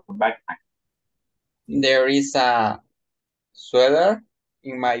or backpack? There is a sweater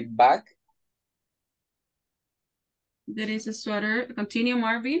in my bag. There is a sweater. Continue,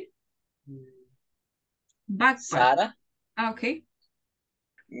 Marvin. Backpack. Sarah. Okay.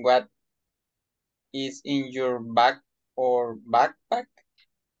 What is in your bag or backpack?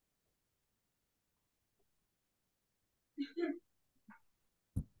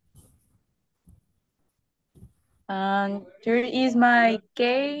 There is my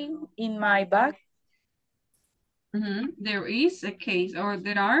key in my bag. There is a case, or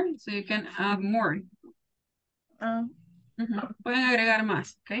there are, so you can add more. Pueden agregar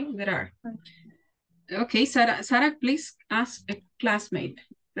más, okay? There are. Okay, Sarah, please ask a classmate.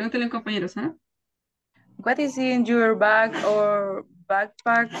 Pregúntale a un compañero, Sarah. What is in your bag or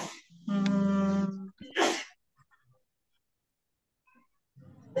backpack? Mm.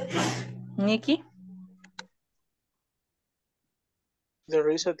 Nikki? There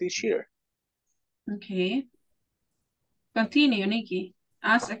is a t-shirt. Okay. Continue, Nikki.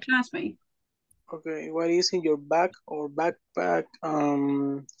 Ask a classmate. Okay, what is in your bag or backpack,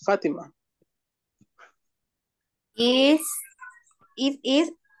 Fatima? It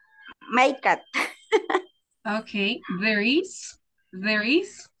is makeup. Okay, there is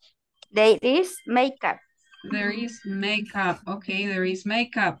makeup. There is makeup. Okay, there is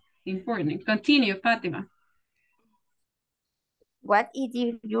makeup. Important. Continue, Fatima. What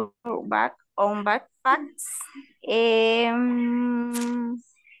is your bag on backpacks?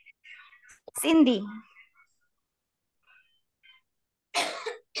 Cindy.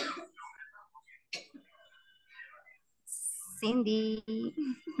 Cindy.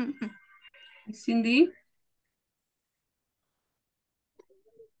 Cindy?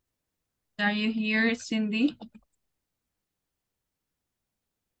 Are you here, Cindy?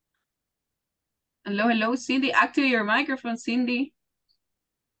 Hello, hello, Cindy. Activate your microphone, Cindy.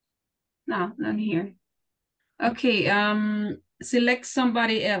 No, not here. Okay, select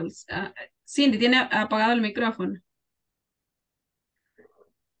somebody else. Cindy, tiene apagado el micrófono.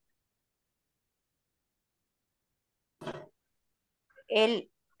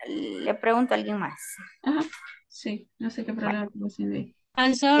 Le pregunto a alguien más. Ajá, sí, no sé qué problema con Cindy.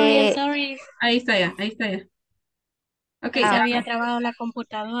 I'm sorry. Ahí está ya, ahí está ya. Okay. Se había trabado la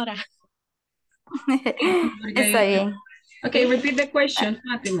computadora. Está bien. Okay, repeat the question,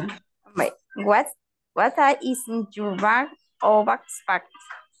 Fatima. What is in your bag or backpack?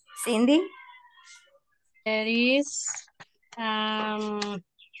 Cindy? There is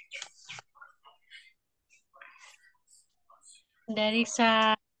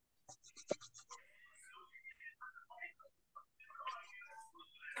a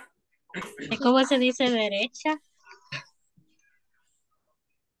 ¿cómo se dice derecha?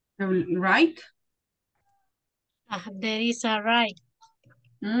 Right? There is a right.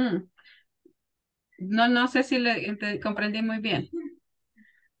 No sé si le comprendí muy bien.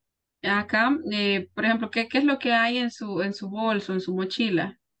 Acá, por ejemplo, ¿qué es lo que hay en su bolso, en su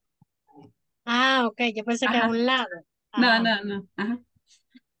mochila? Ah, ok, yo pensé que a un lado. No. Ajá.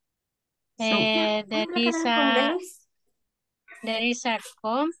 There is a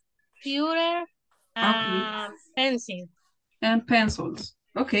computer and pencil. And pencils.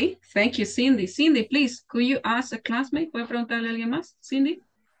 Okay, thank you, Cindy. Cindy, please, could you ask a classmate? ¿Puede preguntarle a alguien más? Cindy?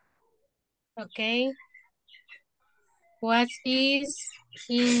 Okay. What is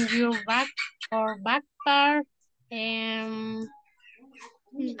in your bag or backpack?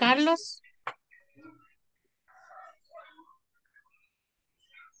 Carlos?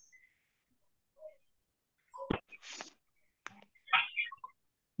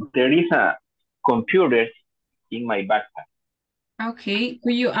 There is a computer in my backpack. Okay,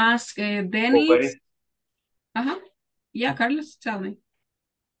 could you ask Dennis? Yeah, Carlos, tell me.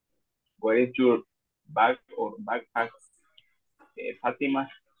 What is your bag or backpack, Fatima?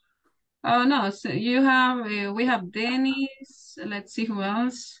 Oh, no, so you have, we have Dennis, let's see who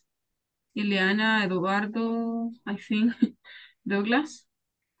else. Ileana, Eduardo, I think, Douglas.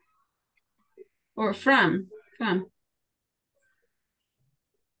 Or Fran.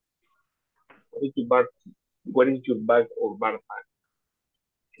 What is your bag or backpack,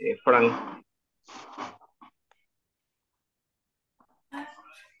 Fran?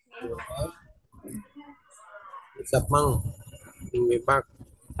 It's a pan in my bag.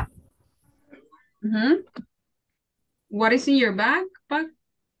 What is in your bag? Fran?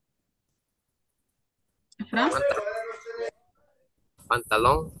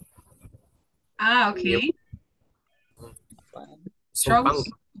 Pantalón. Ah, okay.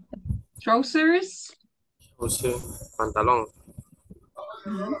 Trousers? Sí, pantalón.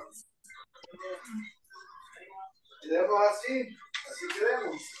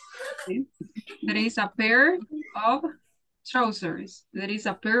 Okay. There is a pair of trousers. There is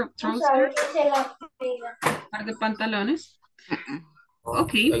a pair of trousers. Par de pantalones.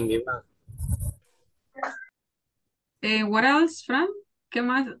 Okay. What else, Fran? ¿Qué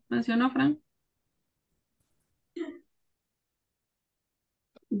más mencionó, Fran?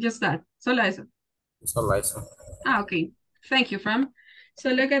 Just that. Solo eso. Solo eso. Ah, okay. Thank you, Fran. So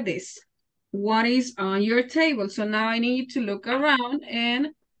look at this. What is on your table? So now I need to look around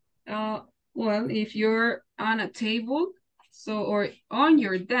and, well, if you're on a table, or on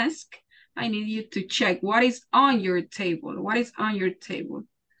your desk, I need you to check what is on your table. What is on your table?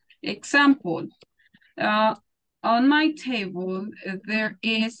 Example, On my table, there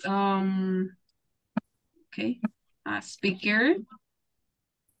is, okay, a speaker.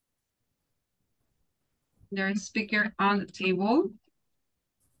 There is a speaker on the table.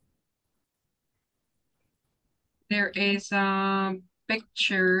 There is a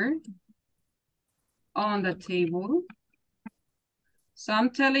picture on the table. So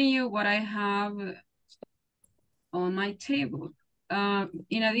I'm telling you what I have on my table.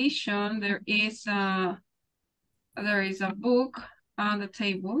 In addition, there is a book on the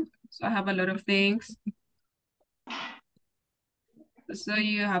table. So I have a lot of things. So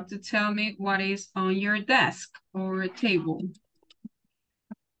you have to tell me what is on your desk or table.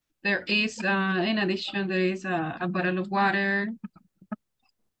 There is, in addition, there is a bottle of water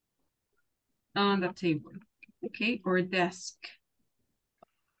on the table, okay, or desk.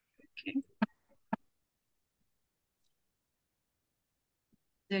 Okay.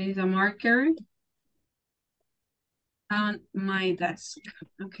 There is a marker on my desk,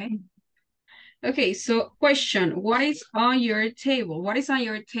 okay. Okay, so question, what is on your table? What is on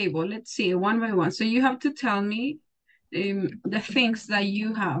your table? Let's see, one by one. So you have to tell me the things that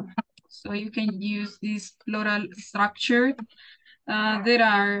you have. So you can use this plural structure. There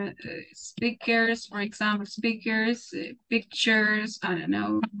are speakers, for example, speakers, pictures, I don't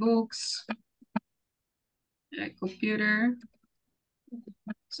know, books, a computer.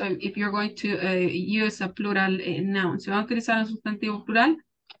 So if you're going to use a plural noun, si van a utilizar un sustantivo plural,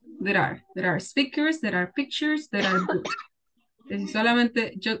 there are speakers, there are pictures, there are books.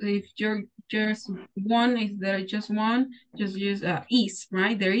 Solamente, if you're just one, if there are just one, just use is,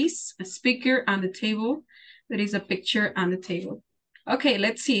 right? There is a speaker on the table. There is a picture on the table. Okay,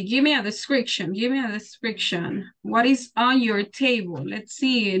 let's see. Give me a description. Give me a description. What is on your table? Let's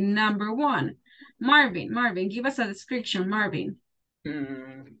see. Number one. Marvin, give us a description, Marvin.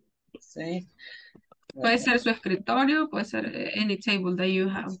 Sí. Puede ser su escritorio, puede ser any table that you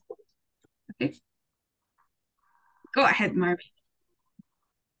have. Okay. Go ahead, Marvin.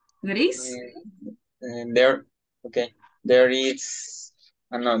 There is? There is,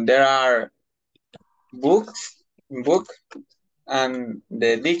 no, there are book and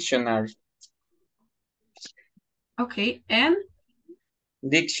the dictionary. Okay, and?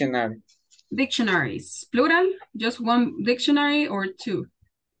 Dictionary. Dictionaries, plural, just one dictionary or two?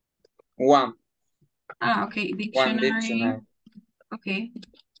 One. Ah, okay, dictionary. One dictionary. Okay.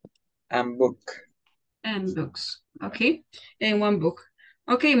 And book. And books, okay, and one book.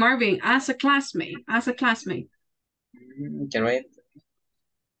 Okay, Marvin, as a classmate. Can wait.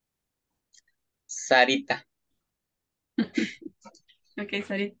 Sarita. Okay,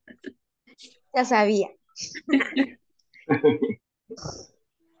 Sarita. Ya sabía.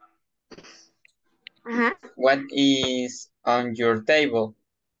 What is on your table?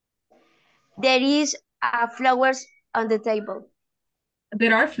 There is flowers on the table.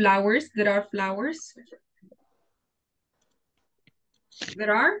 There are flowers. There are flowers.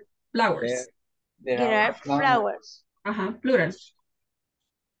 There are flowers. There are flowers. Plural.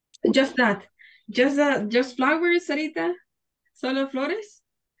 Just that. Just flowers, Sarita? Solo flores?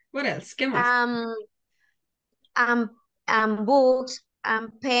 What else? ¿Qué más? Books,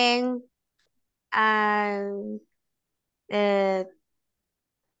 pen, and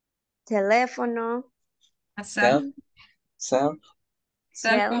teléfono. A cell phone,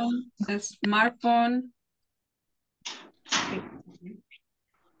 a smartphone.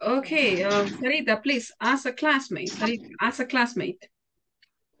 Okay, Sarita, please, as a classmate. Sarita, as a classmate.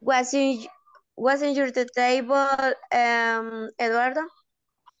 What's in your table, Eduardo?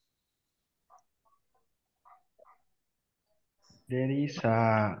 There is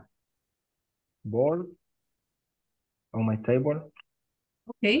a board on my table.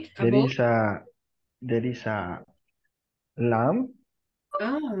 Okay. There is a lamp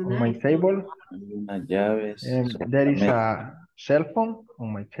on my nice. table. And there is a cell phone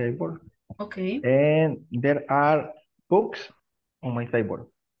on my table. Okay. And there are books on my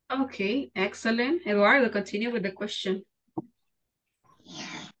table. Okay, excellent. Eduardo, continue with the question.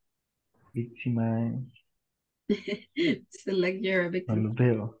 Víctima. Select your victim. No lo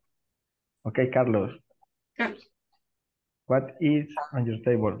veo. Okay, Carlos. Carlos. What is on your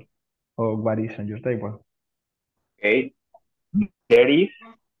table? Or what is on your table? Okay. There is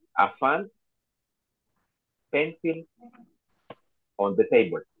a fan, pencil on the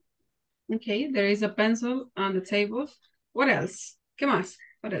table. Okay, there is a pencil on the table. What else? ¿Qué más?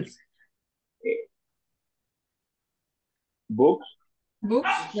 What else? Books. Books,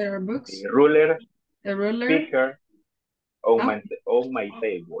 there are books. A ruler. A ruler. Speaker on my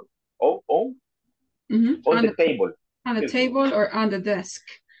table. On the table. On the table or on the desk.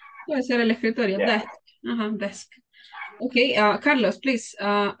 Puede ser el escritorio, yeah. desk. Desk. Okay, Carlos, please,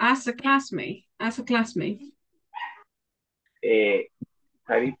 ask a classmate. Ask a classmate.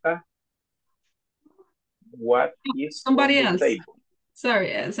 Sarita, what is Somebody on the else. table?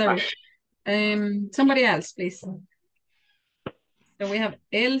 Sorry. Somebody else, please. So we have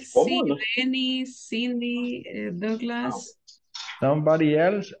Elsie, Lenny, Cindy, Douglas. Somebody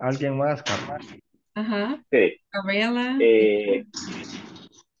else, alguien más, Carlos. Sí. Gabriela.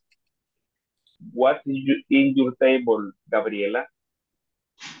 What is in your table, Gabriela?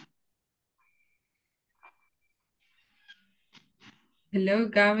 Hello,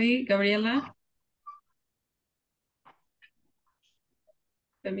 Gabriela.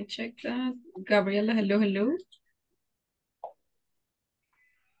 Let me check that. Gabriela, hello.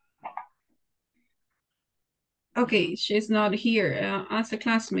 Okay, she's not here. Ask a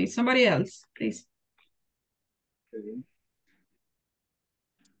classmate. Somebody else, please.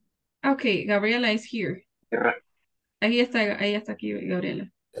 Okay, Gabriela is here. Ahí está aquí, Gabriela.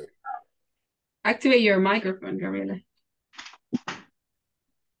 Activate your microphone, Gabriela.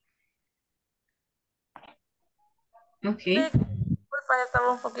 Okay. Disculpa,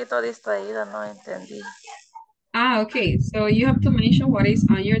 estaba un poquito distraída, no entendí. Okay. So you have to mention what is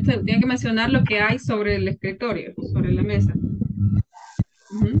on your table. Tiene que mencionar lo que hay sobre el escritorio, sobre la mesa.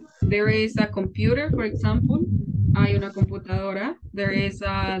 There is a computer, for example. Hay una computadora. There is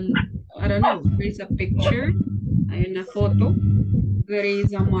a, I don't know, there is a picture. Hay una foto. There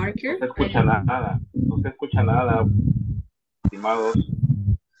is a marker. No se escucha nada, estimados.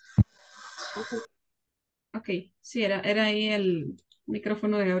 Okay, sí, era ahí el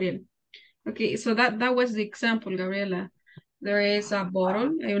micrófono de Gabriela. Okay, so that was the example, Gabriela. There is a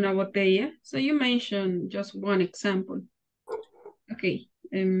bottle, hay una botella. So you mentioned just one example. Okay,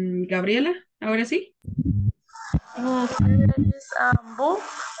 Gabriela, ahora sí. There is a book.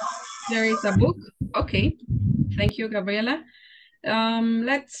 There is a book. Okay, thank you, Gabriela.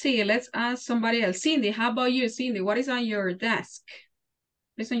 Let's see, let's ask somebody else. Cindy, how about you, Cindy? What is on your desk?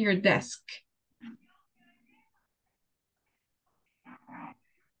 What is on your desk?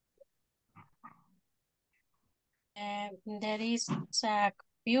 There is a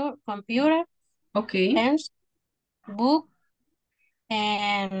computer, okay, pens, book,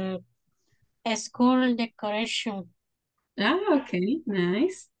 and a school decoration. Okay,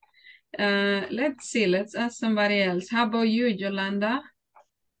 nice. Let's see, let's ask somebody else. How about you, Yolanda?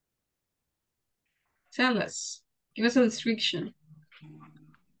 Tell us, give us a description.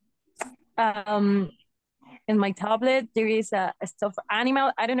 In my tablet, there is a stuffed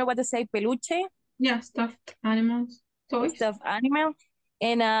animal. I don't know what to say, peluche. Yeah, stuffed animals, toys. Stuffed animal.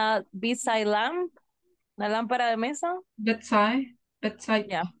 And a bedside lamp, la lámpara de mesa. Bedside.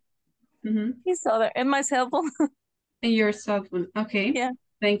 Yeah. It's other, and my cell phone. And your cell phone, okay. Yeah.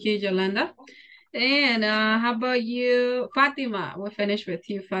 Thank you, Yolanda. And how about you, Fatima? We'll finish with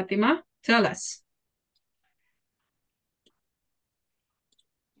you, Fatima. Tell us.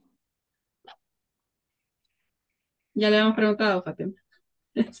 Ya le hemos preguntado, Fatima.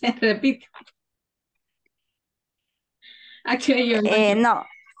 Se repite. Actually, No.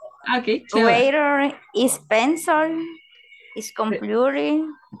 Okay. Waiter is pencil, is computer.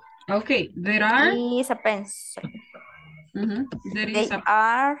 Okay, there are. Is a pencil. There is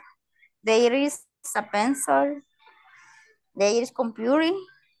a pencil. There is computer.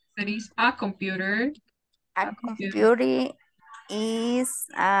 There is a computer. A computer is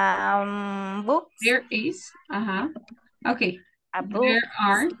books. There is. Okay. A book. There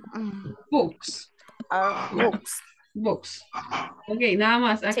are books. Books. Okay, nada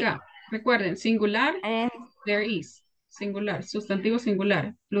más acá. Sí. Recuerden, singular, there is. Singular, sustantivo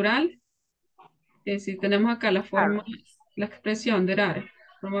singular. Plural, si tenemos acá la forma, la expresión there are,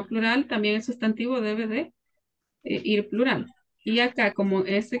 forma plural, también el sustantivo debe de ir plural. Y acá, como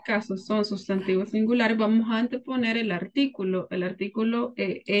en este caso son sustantivos singulares, vamos a anteponer el artículo a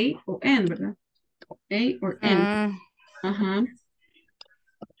o n, ¿verdad? A or n.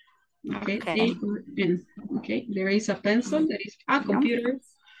 Okay. A or n. Okay, there is a pencil, there is a computer,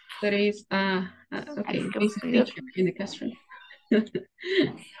 there is a teacher in the classroom.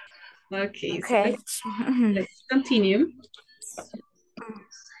 Okay. So let's continue.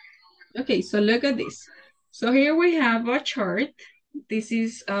 Okay, so look at this. So here we have a chart. This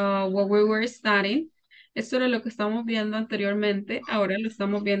is what we were studying. Esto era lo que estamos viendo anteriormente. Ahora lo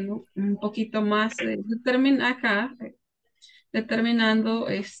estamos viendo un poquito más determinando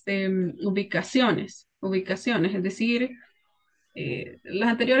ubicaciones, es decir, las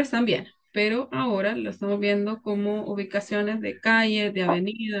anteriores también, pero ahora lo estamos viendo como ubicaciones de calles, de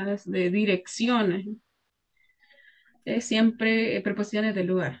avenidas, de direcciones, siempre preposiciones de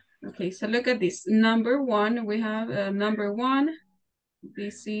lugar. Okay, so look at this. Number one, we have number one.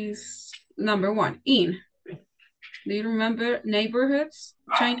 This is number one, in. Do you remember neighborhoods?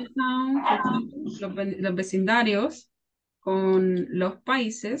 Chinatown, for example, los vecindarios con los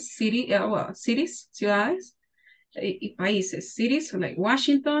países, cities, ciudades, y países. Cities like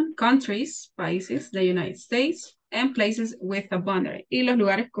Washington, countries, países, the United States, and places with a boundary. Y los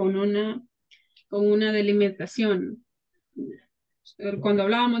lugares con una delimitación. Cuando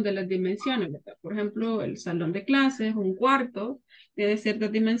hablábamos de las dimensiones, ¿verdad? Por ejemplo, el salón de clases, un cuarto, tiene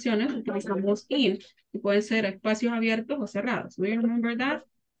ciertas dimensiones, utilizamos in, y pueden ser espacios abiertos o cerrados. Do you remember that?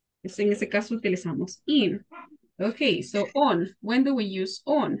 En ese caso utilizamos in. Okay, so on. When do we use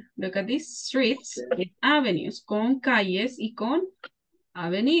on? Look at these streets with avenues, con calles y con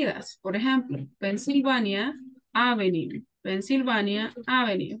avenidas. Por ejemplo, Pennsylvania Avenue, Pennsylvania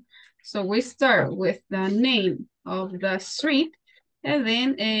Avenue. So we start with the name of the street and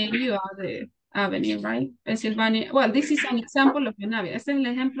then you add the avenue, right? Pennsylvania, well, this is an example of an avenue. Este es el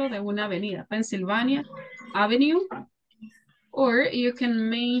ejemplo de una avenida, Pennsylvania Avenue. Or you can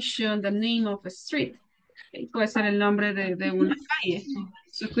mention the name of a street. Puede ser el nombre de una calle.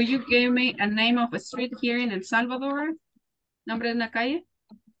 So could you give me a name of a street here in El Salvador? ¿Nombre de una calle?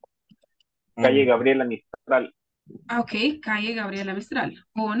 Calle Gabriela Mistral. Okay, calle Gabriela Mistral.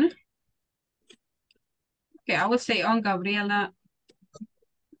 On. Okay, I would say on Gabriela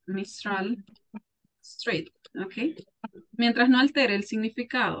Mistral Street. Okay. Mientras no altere el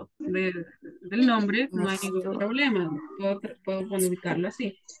significado del nombre, no hay ningún problema. Puedo ubicarlo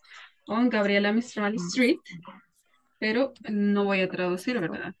así. On Gabriela Mistral Street, pero no voy a traducir,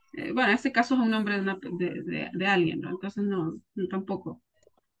 ¿verdad? Bueno, en este caso es un nombre de alguien, ¿no? Entonces no, tampoco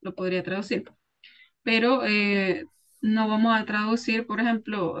lo podría traducir. Pero no vamos a traducir, por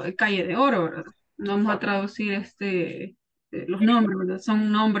ejemplo, Calle de Oro, ¿verdad? No vamos a traducir los nombres, ¿verdad?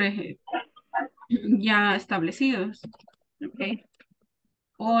 Son nombres ya establecidos. Okay.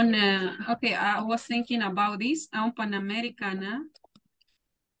 Okay, I was thinking about this on Panamericana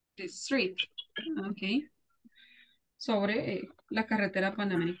Street. Okay. Sobre la carretera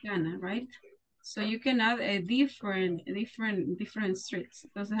panamericana, right? So you can add a different streets.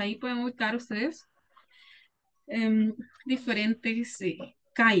 Entonces ahí pueden ubicar ustedes diferentes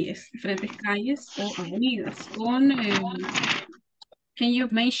calles o avenidas. Can you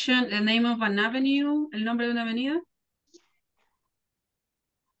mention the name of an avenue? ¿El nombre de una avenida?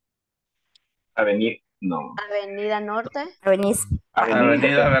 Avenida Norte.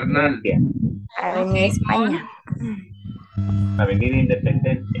 Avenida Bernal. Avenida España. Avenida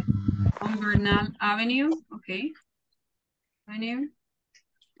Independencia. On Bernal Avenue, okay. Avenue.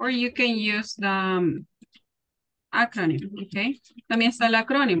 Or you can use the acronym, okay. También está el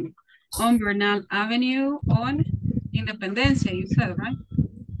acrónimo. On Bernal Avenue, on Independencia, you said, right?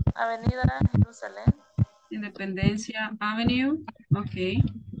 Avenida Jerusalén. Independencia Avenue, okay.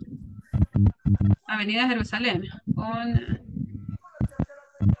 Avenida Jerusalén, on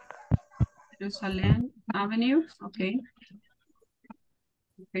Jerusalén Avenue, okay.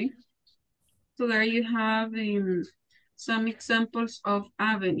 Okay. So there you have some examples of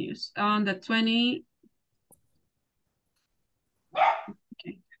avenues. On the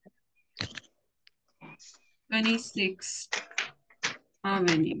 26th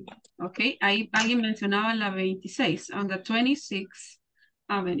Avenue. Okay, ahí alguien mencionaba la 26. On the 26th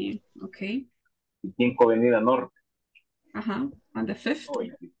Avenue. Okay. 5 Avenida Norte. Ajá. On the 5th.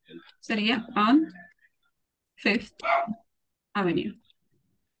 Sería on 5th Avenue.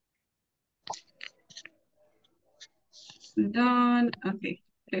 Done. Okay.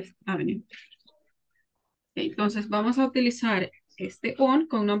 5th Avenue. Okay, entonces vamos a utilizar este on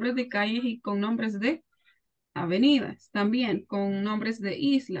con nombres de calles y con nombres de avenidas, también con nombres de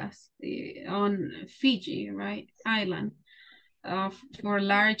islas, on Fiji, right, island, for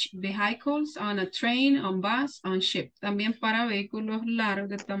large vehicles, on a train, on bus, on ship, también para vehículos largos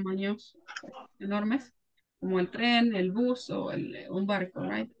de tamaños enormes, como el tren, el bus o un barco,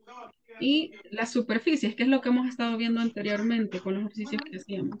 right. Y las superficies, que es lo que hemos estado viendo anteriormente con los ejercicios que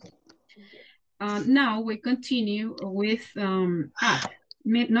hacíamos. Now we continue with add.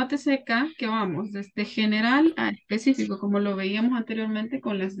 Nótese acá que vamos desde general a específico, como lo veíamos anteriormente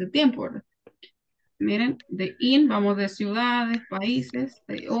con las de tiempo, ¿verdad? Miren, de in vamos de ciudades, países,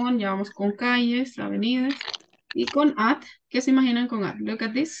 de on ya vamos con calles, avenidas, y con at, ¿qué se imaginan con at? Look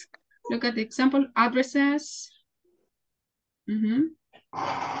at this, look at the example, addresses.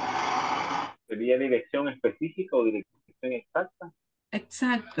 ¿Sería dirección específica o dirección exacta?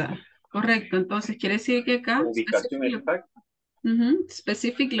 Exacta, correcto. Entonces quiere decir que acá ubicación exacta.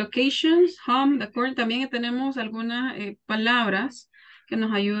 Specific locations, home, de acuerdo. También tenemos algunas palabras que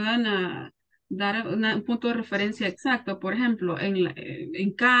nos ayudan a dar un punto de referencia exacto. Por ejemplo,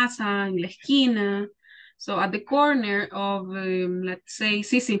 en casa, en la esquina. So at the corner of, let's say,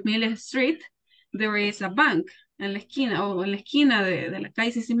 Sissi Mills Street, there is a bank. En la esquina, o en la esquina de la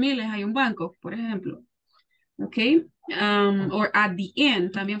calle Sissi Mills hay un banco, por ejemplo. Ok. Or at the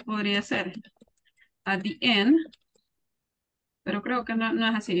end, también podría ser. At the end. Pero creo que no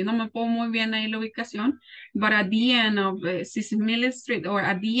es así. No me pongo muy bien ahí la ubicación. But at the end of Sissi Mills Street, or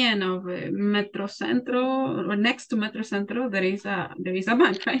at the end of Metro Centro, or next to Metro Centro, there is a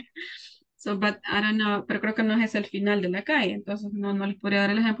bank, right? So, but I don't know, pero creo que no es el final de la calle, entonces no les podría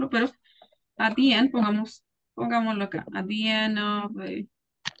dar el ejemplo, pero at the end, pongámoslo acá. At the end of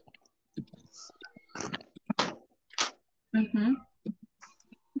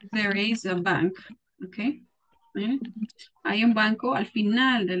there is a bank, ok. Hay un banco al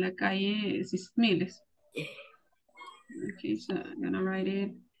final de la calle Cismiles. Okay, so I'm gonna write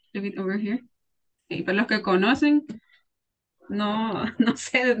it a bit over here. Okay, para los que conocen, no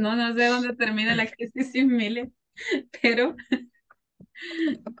sé dónde termina la calle Cismiles, pero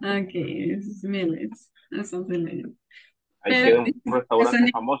ok, Cismiles, something like that. Ahí queda un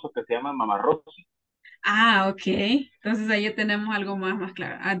restaurante famoso que se llama Mamá Rosy. Ah, ok. Entonces ahí tenemos algo más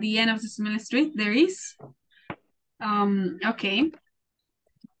claro. At the end of the Small Street, there is, okay.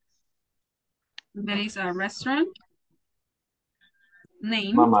 There is a restaurant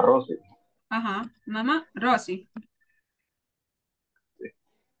named Mamá Rosy. Ajá, Mamá Rosy.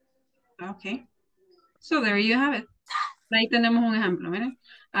 Okay. So there you have it. Ahí tenemos un ejemplo, miren.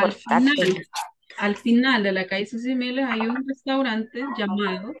 Al final de la calle Sisimiles hay un restaurante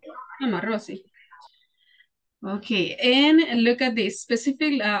llamado Mamá Rosy. Okay, and look at this,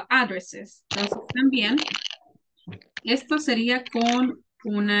 specific addresses. Entonces también, esto sería con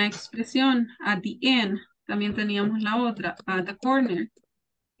una expresión, at the end. También teníamos la otra, at the corner.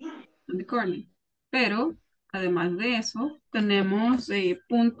 At the corner. Pero, además de eso, tenemos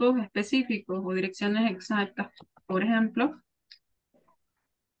puntos específicos o direcciones exactas. Por ejemplo,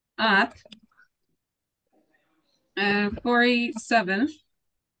 at 47.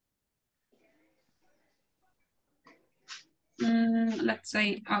 Let's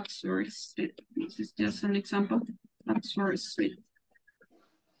say Oxford Street. This is just an example. Oxford Street.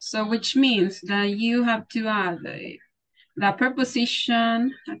 So which means that you have to add the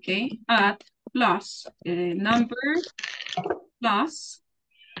preposition, okay, at plus number plus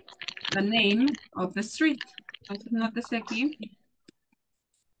the name of the street. Entonces nótese aquí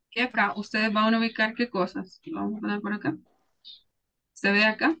que acá ustedes van a ubicar qué cosas. Vamos a poner por acá. ¿Se ve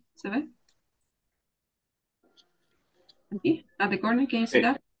acá? ¿Se ve? Aquí, at the corner, can you see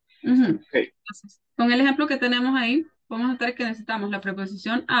that? Okay. Entonces, con el ejemplo que tenemos ahí, vamos a notar que necesitamos la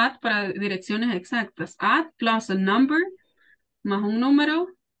preposición at para direcciones exactas. At plus a number, más un número,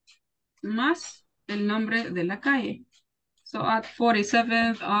 más el nombre de la calle. So at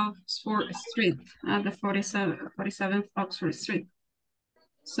 47th Oxford Street, at the 47th Oxford Street.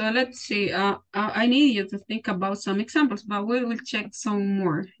 So let's see, I need you to think about some examples, but we will check some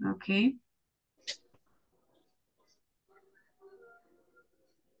more, okay?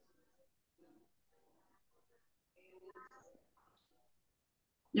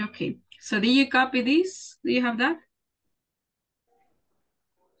 Okay, so did you copy this? Do you have that?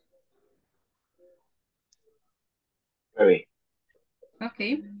 Okay.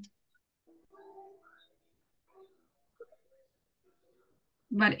 Okay.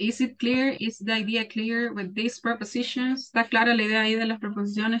 But is it clear? Is the idea clear with these prepositions? ¿Está clara la idea ahí de las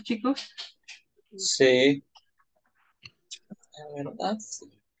preposiciones, chicos? Sí. La verdad,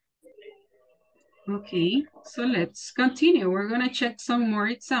 sí. Okay, so let's continue. We're going to check some more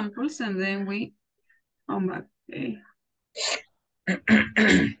examples and then we come back. Okay.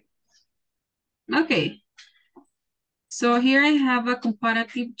 Okay. So here I have a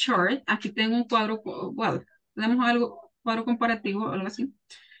comparative chart. Aquí tengo un cuadro, well, tenemos algo, cuadro comparativo, algo así,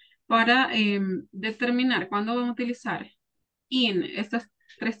 para determinar cuándo vamos a utilizar in estas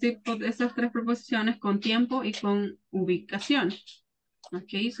tres preposiciones con tiempo y con ubicación.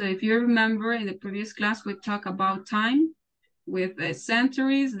 Okay, so if you remember in the previous class, we talked about time with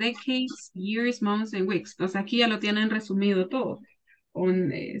centuries, decades, years, months, and weeks. Entonces aquí ya lo tienen resumido todo.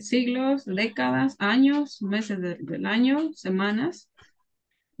 Con siglos, décadas, años, meses del año, semanas,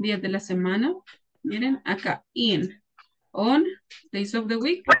 días de la semana. Miren, acá, in, on, days of the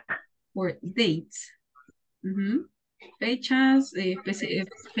week, or dates. Fechas,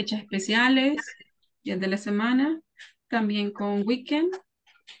 fechas especiales, días de la semana, también con weekend.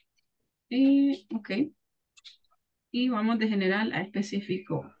 Ok. Y vamos de general a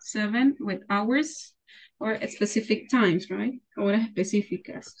específico. 7 with hours, or specific times, right? Horas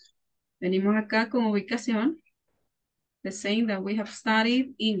específicas. Venimos acá con ubicación. The same that we have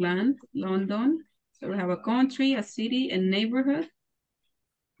studied, England, London. So we have a country, a city, a neighborhood.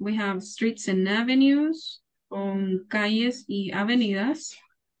 We have streets and avenues, con calles y avenidas.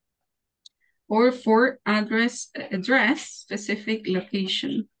 Or for address, specific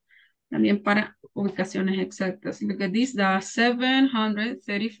location. También para ubicaciones exactas. Look at this, the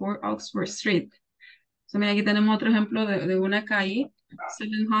 734 Oxford Street. So, mira, aquí tenemos otro ejemplo de una calle.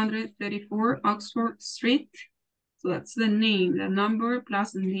 734 Oxford Street. So that's the name, the number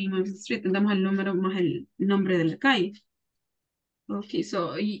plus the name of the street. Tenemos el número más el nombre de la calle. Okay,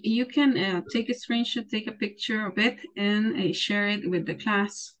 so you can take a screenshot, take a picture of it, and share it with the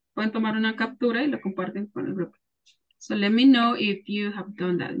class. Pueden tomar una captura y lo comparten con el grupo. So let me know if you have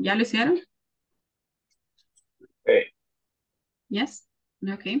done that. ¿Ya lo hicieron? Okay. Yes?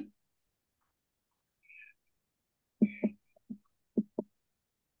 Okay.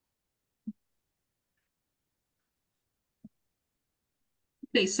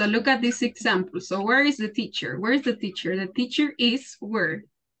 Okay, so look at this example. So where is the teacher? Where is the teacher? The teacher is where?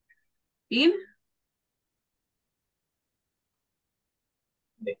 In?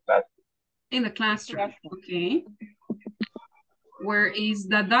 The class. In the classroom. Okay. Where is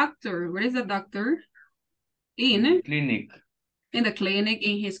the doctor? Where is the doctor? In? Clinic. In the clinic,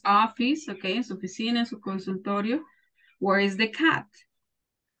 in his office, okay, en su oficina, en su consultorio. Where is the cat?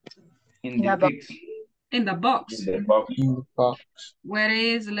 In the box. In the box. In the box. In the box. Where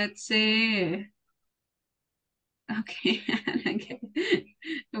is, let's say, okay,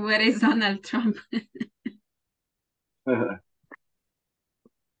 where is Donald Trump?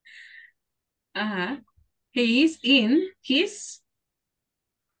 He is in his...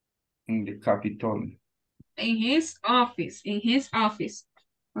 In the Capitol. In his office,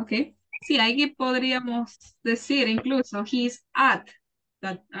 okay. Sí, aquí podríamos decir incluso he's at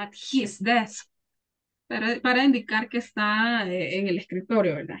his desk, para indicar que está en el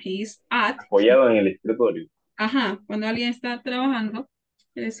escritorio, ¿verdad? He's at. Apoyado en el escritorio. Ajá, cuando alguien está trabajando,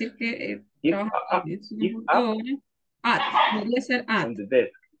 quiere decir que trabaja en su computadora. Podría ser at. On the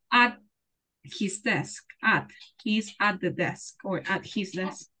desk. At his desk, he's at the desk, or at his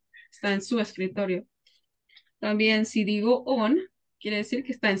desk. Está en su escritorio. También si digo on, quiere decir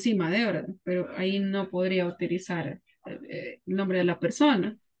que está encima de, ¿verdad? Pero ahí no podría utilizar el nombre de la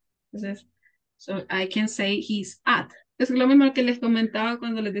persona. Entonces, so I can say he's at. Es lo mismo que les comentaba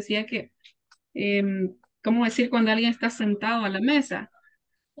cuando les decía que, ¿cómo decir cuando alguien está sentado a la mesa?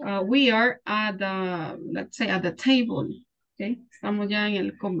 We are at the, let's say, at the table. Okay? Estamos ya en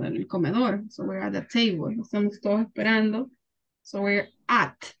el comedor. So we're at the table. Estamos todos esperando. So we're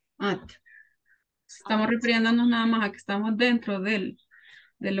at. Estamos refiriéndonos nada más a que estamos dentro de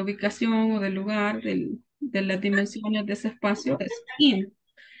la ubicación o del lugar, de las dimensiones de ese espacio, es in.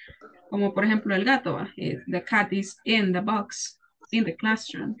 Como por ejemplo el gato, the cat is in the box, in the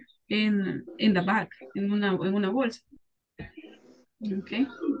classroom, in the bag, en una bolsa. Okay.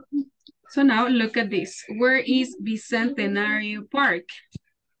 So now look at this. Where is Bicentenario Park?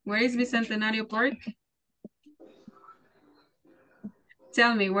 Where is Bicentenario Park?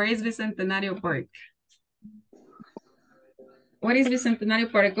 Tell me, where is Bicentenario Park? What is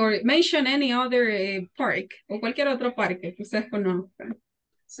Bicentenario Park? Or mention any other park, o cualquier otro parque que ustedes conozcan.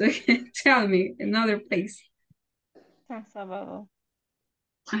 So tell me, another place. San Salvador.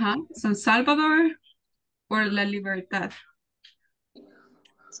 San Salvador or La Libertad?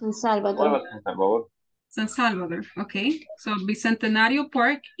 San Salvador. San Salvador. San Salvador, okay. So Bicentenario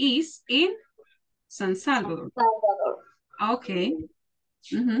Park is in San Salvador. Okay.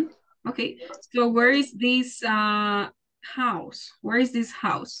 Okay, so where is this house? Where is this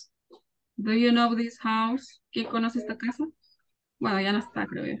house? Do you know this house? ¿Quién conoce esta casa? Bueno, ya no está,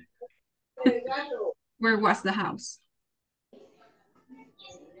 creo yo. Where was the house?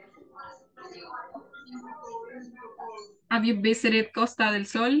 Have you visited Costa del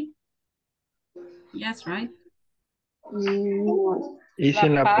Sol? Yes, right? Es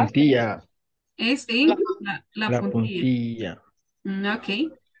en la puntilla. Es en la puntilla. Okay.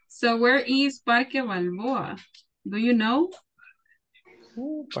 So where is Parque Balboa? Do you know?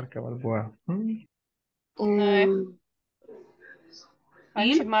 Parque Balboa.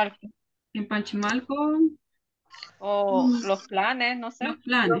 Panchimalco. En Panchimalco. O Los Planes, no sé. Los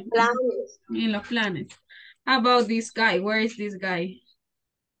Planes. En Los Planes. How about this guy? Where is this guy?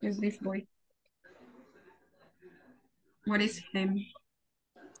 Where's this boy? What is him?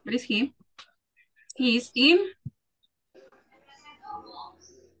 What is he? He's in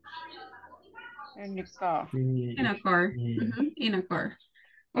the car. In a car. In a car.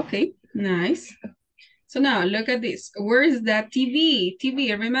 Okay, nice. So now look at this. Where is that TV?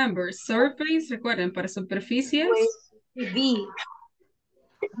 TV, remember, surface, recuerden, para superficies. TV.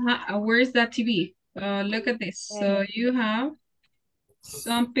 Where is that TV? Look at this. So you have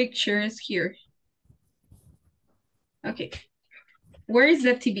some pictures here. Okay. Where is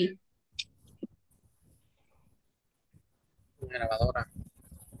the TV? Grabadora.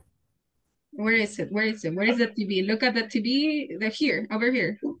 Where is it? Where is it? Where is the TV? Look at the TV. They're here, over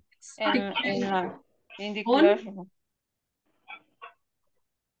here. In the classroom.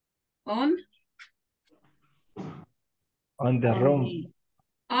 On the room.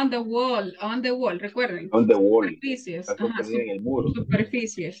 On the wall, recuerden. On the wall. Superficies. Está sostenida en el muro.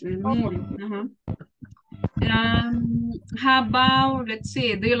 Superficies, en el muro. How about, let's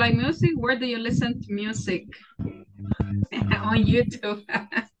see, do you like music? Where do you listen to music? On YouTube.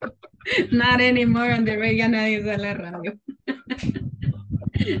 Not anymore on the radio, nadie usa la radio.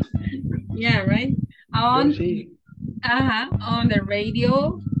 Yeah, right? On the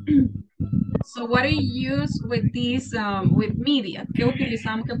radio. So what do you use with this, with media? ¿Qué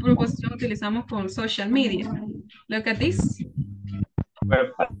utilizamos, qué preposición utilizamos con social media? Look at this.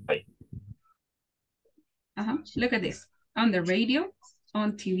 Look at this. On the radio,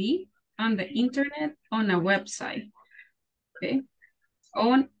 on TV, on the internet, on a website. Okay.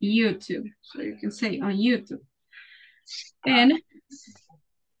 On YouTube. So you can say on YouTube. And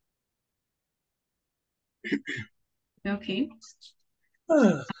okay.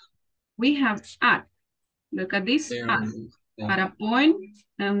 We have at. Look at this. At. Para point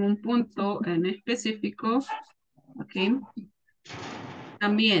en un punto en específico. Okay.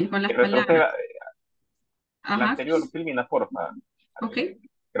 También con las palabras. La anterior, Filmina, porfa. Ok.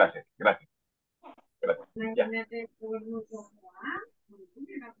 Gracias. Ya.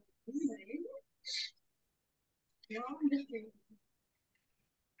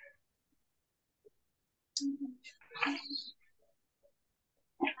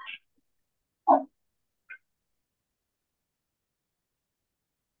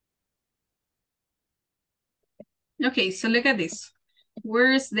 Okay, so look at this.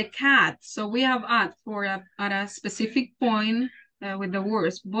 Where's the cat? So we have at for at a specific point with the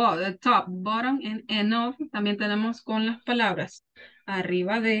words top, bottom, and end of. También tenemos con las palabras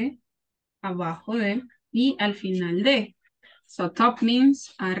arriba de, abajo de, y al final de. So top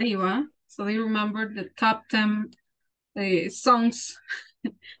means arriba. So you remember the top 10 songs.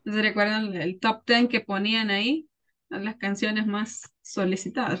 ¿Se recuerdan el top 10 que ponían ahí? Las canciones más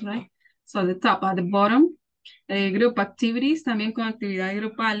solicitadas, right? So the top, at the bottom. Group activities, también con actividades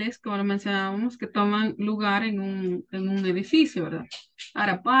grupales, como lo mencionábamos, que toman lugar en un edificio, ¿verdad? At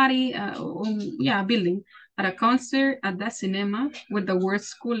a party, building. At a concert, at the cinema, with the word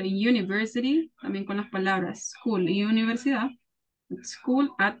school and university, también con las palabras school y universidad. School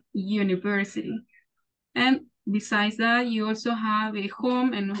at university. And besides that, you also have a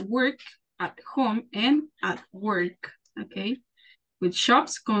home and work, at home and at work, okay? With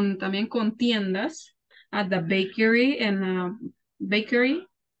shops, también con tiendas. At the bakery and bakery,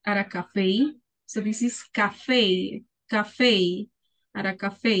 at a cafe. So this is cafe, at a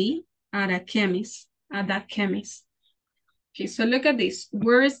cafe, at a chemist, at that chemist. Okay, so look at this.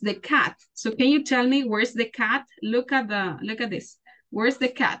 Where's the cat? So can you tell me where's the cat? Look at this. Where's the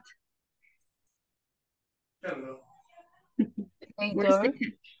cat? Where's the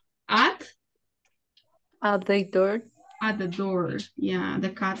cat? At the door. At the door. Yeah,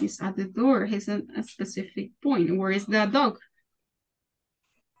 the cat is at the door. He's at a specific point. Where is the dog?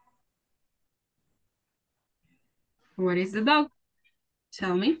 Where is the dog?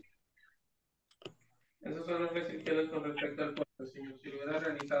 Tell me. Esas son las restricciones con respecto al puesto. Si se hubiera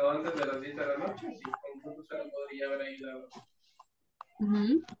realizado antes de las 10 de la noche, sí, incluso se le podría haber ayudado.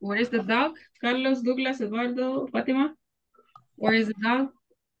 Where is the dog? Carlos, Douglas, Eduardo, Fatima? Where is the dog?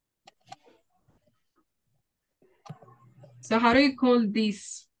 So how do you call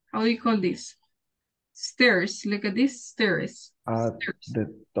this? How do you call this? Stairs. Look at this, stairs. At the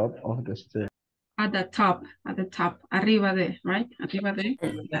top of the stairs. At the top. Arriba de, right? Arriba de.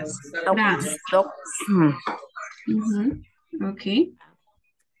 Yes. Okay.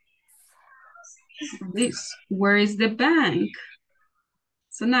 This. Where is the bank?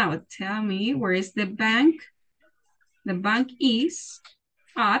 So now tell me, where is the bank? The bank is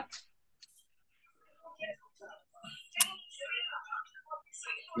at.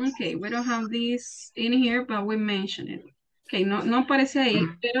 Okay, we don't have this in here, but we mention it. Okay, no aparece ahí,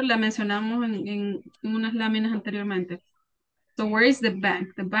 pero la mencionamos en unas láminas anteriormente. So where is the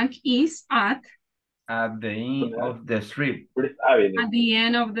bank? The bank is at the end of the street. At the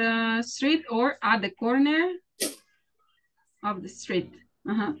end of the street or at the corner of the street.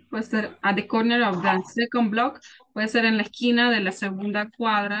 Ajá, puede ser at the corner of the second block, puede ser en la esquina de la segunda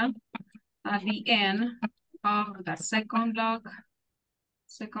cuadra, at the end of the second block.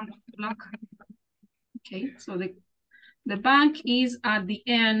 Okay, so the bank is at the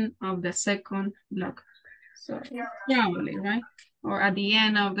end of the second block. So probably, right? Or at the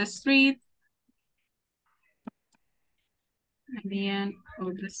end of the street. At the end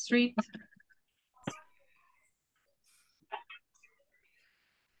of the street.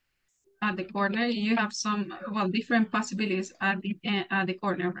 At the corner, you have some, well, different possibilities at the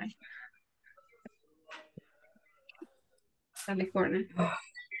corner, right? At the corner.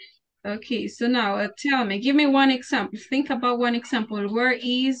 Okay, so now tell me, give me one example. Think about one example. Where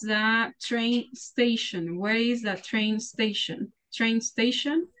is the train station? Where is the train station? Train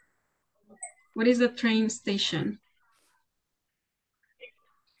station? What is the train station?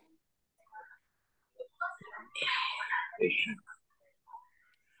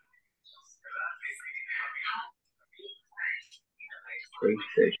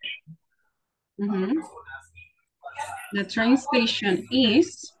 The train station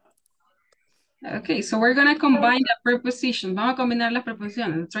is, okay, so we're gonna combine the prepositions. Vamos a combinar las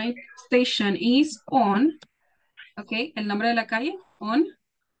preposiciones. The train station is on, okay, el nombre de la calle, on.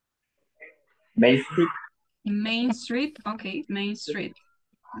 Main Street. Main Street, okay, Main Street,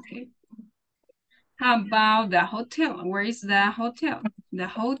 okay. How about the hotel? Where is the hotel? The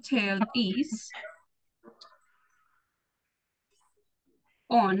hotel is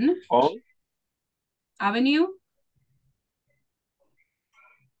on Avenue.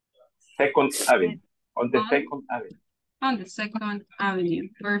 Second Avenue. On the Second Avenue. On the Second Avenue.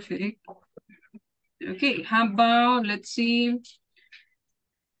 Perfect. Okay, how about, let's see.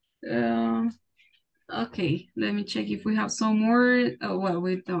 Okay, let me check if we have some more. Oh, well,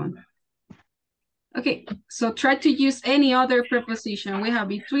 we're done. Okay, so try to use any other preposition. We have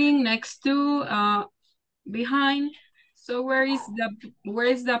between, next to, behind. So where is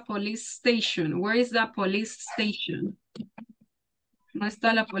the police station? Where is the police station? No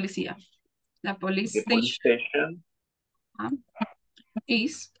está la policía. The police station. Police station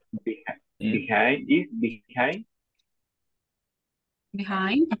Is behind.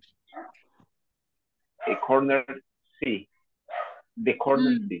 Behind. The corner C. The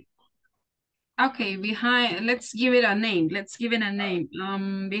corner C. Okay, behind. Let's give it a name.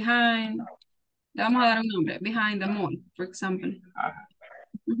 Behind. Le vamos a dar un nombre. Behind the mall, for example.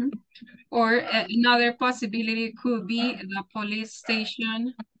 Or another possibility could be the police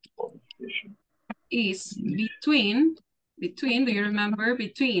station is between, do you remember?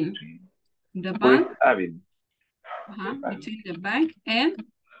 Between the bank. Between the bank and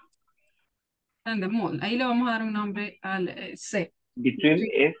the mall. Ahí le vamos a dar un nombre al C. Between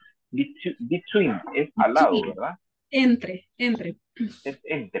es al lado, ¿verdad? Entre. Es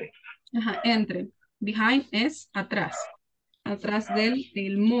entre. Ajá, entre. Behind es atrás. Atrás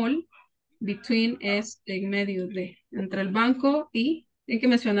del mall. Between es en medio de. Entre el banco y hay que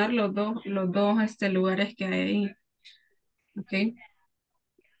mencionar los dos lugares que hay ahí. Okay.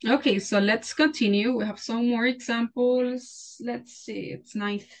 Okay, so let's continue. We have some more examples. Let's see, it's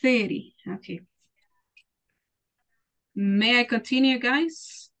 9:30. Okay. May I continue,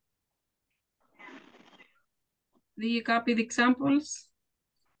 guys? Do you copy the examples?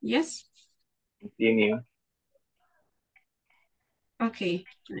 Yes? Continue. Okay,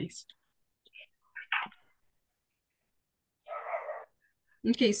 nice.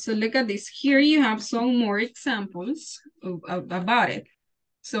 Okay, so look at this. Here you have some more examples about it.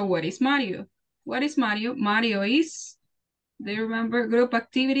 So what is Mario? What is Mario? Mario is, do you remember group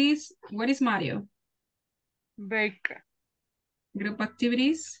activities? What is Mario? Baker. Group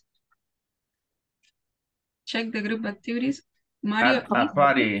activities. Check the group activities. Mario At a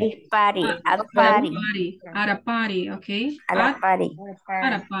party. At a party. At a party, okay. At a party.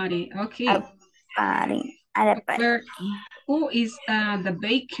 At a party, okay. At a party. Who is the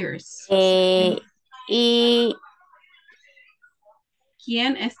bakers? ¿Quién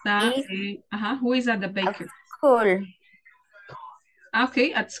está? Who is at the baker? School.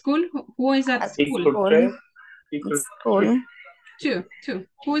 Okay, at school. Who is at school? School. Two.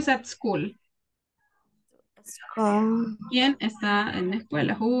 Who is at school? ¿Quién está en la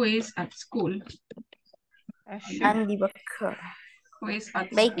escuela? Who is at school? Andy Baker. Who is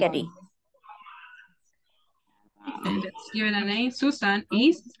at bakery? And let's give it a name. Susan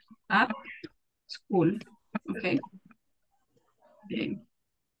is at school. Okay.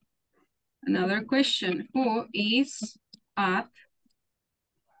 Another question. Who is at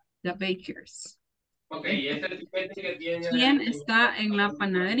the bakers? Okay. ¿Quién está en la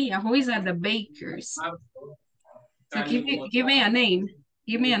panadería? Who is at the bakers? So give me a name.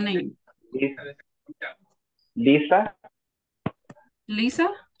 Give me a name. Lisa Lisa?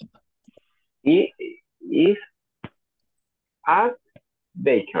 is at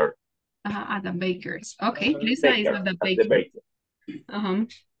baker. At the bakers. Okay, Lisa is at the baker. baker.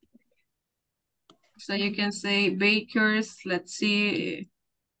 So you can say bakers. Let's see.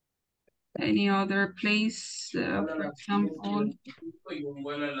 Any other place, for example,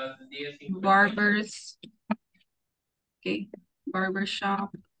 barbers. Okay, barber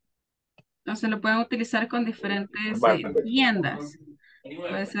shop. Entonces lo pueden utilizar con diferentes tiendas.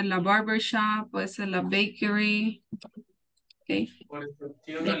 Puede ser la barber shop, puede ser la bakery. Okay,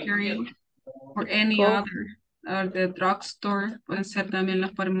 bakery. Or any other. Or the drugstore. Pueden ser también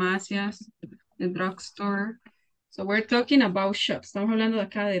las farmacias. The drugstore. So we're talking about shops. Estamos hablando de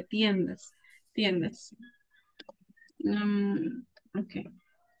acá de tiendas. Tiendas. Okay.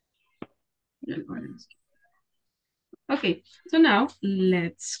 Okay, so now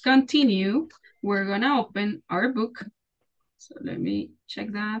let's continue. We're gonna open our book. So let me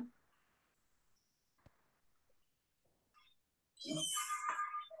check that.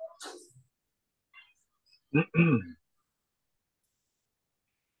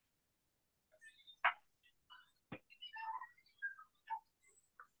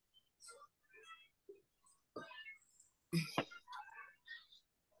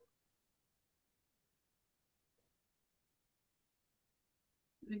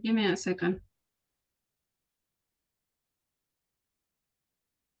 Give me a second.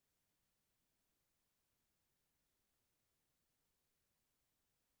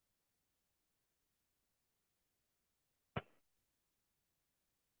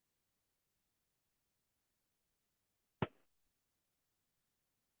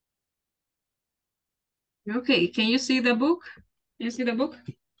 Okay, can you see the book? Can you see the book?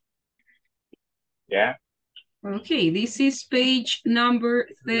 Yeah. Okay, this is page number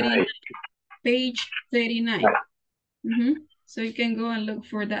 39. Page 39. So you can go and look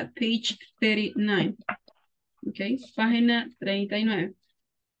for that page 39. Okay, página 39.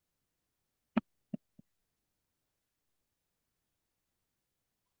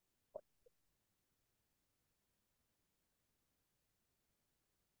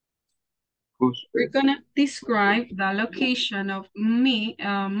 We're gonna describe the location of my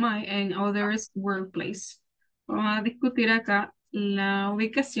and others workplace. Vamos a discutir acá la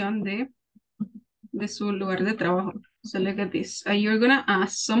ubicación de su lugar de trabajo. So look at this. You're gonna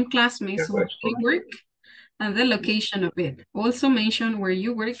ask some classmates where they work and the location of it. Also mention where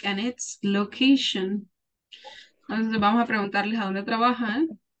you work and its location. Entonces vamos a preguntarles a dónde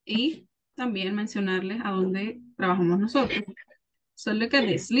trabajan y también mencionarles a dónde trabajamos nosotros. So look at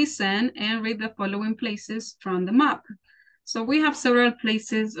this, listen and read the following places from the map. So we have several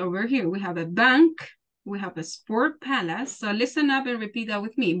places over here. We have a bank, we have a sport palace. So listen up and repeat that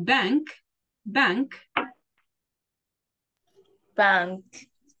with me. Bank, bank. Bank.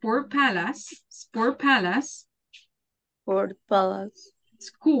 Sport palace, sport palace. Sport palace.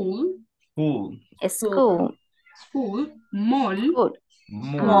 School. School. School. School. Mall. School.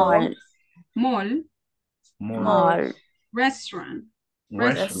 Mall. Mall. Mall. Restaurant.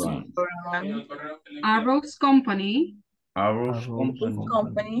 Restaurant. Arrows Company. Arrows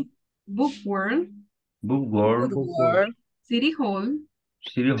Company. Book World. Book World. City Hall.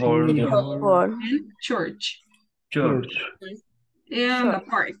 City Hall. And church. Church. And the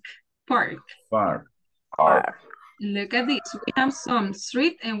park. Park. Look at this. We have some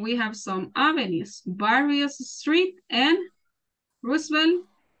street and we have some avenues. Barrios Street and Roosevelt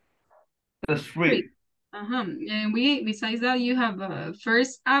Street. And besides that, you have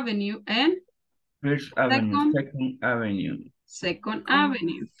First Avenue and First Avenue, Second Avenue. Second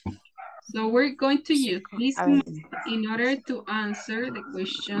Avenue. So we're going to use this map in order to answer the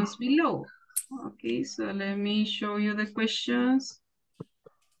questions below. Okay, so let me show you the questions.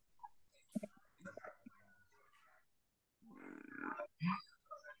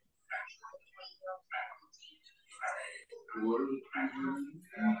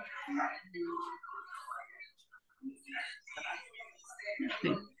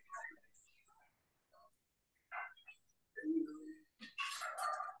 Okay.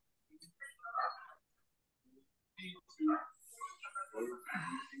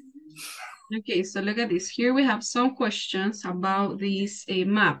 Okay, so look at this. Here we have some questions about this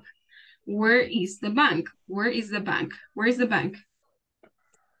map. Where is the bank? Where is the bank? Where is the bank?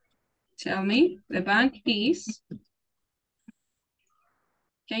 Tell me. The bank is...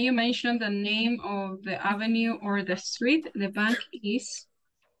 Can you mention the name of the avenue or the street? The bank is...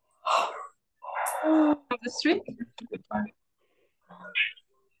 of the street?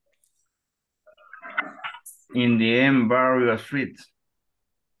 In the M Barrio Street.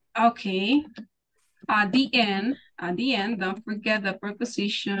 Okay. At the end, don't forget the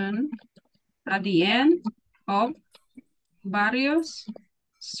preposition at the end of varios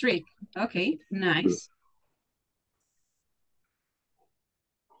street. Okay, nice.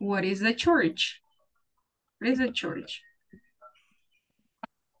 What is the church? What is the church?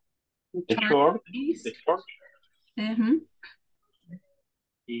 The church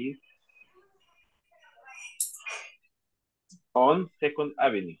is on Second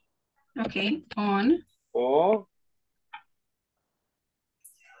Avenue. Okay, on O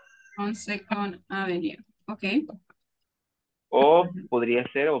Second Avenue. Okay. O podría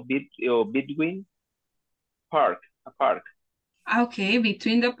ser o between park, a park. Okay,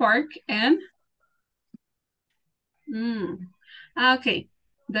 between the park and okay,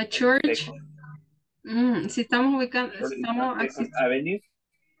 the church. Si estamos ubicando, Second Avenue.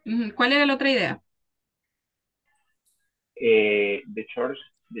 ¿Cuál era la otra idea? The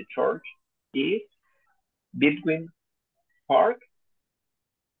church is between park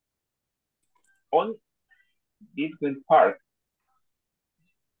on between park.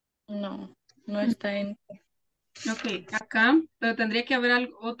 No, no está en. Ok, acá, pero tendría que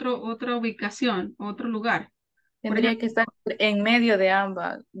haber otra ubicación, otro lugar. Tendría que estar en medio de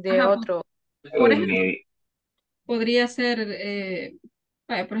ambas, de otro. Por ejemplo, podría ser,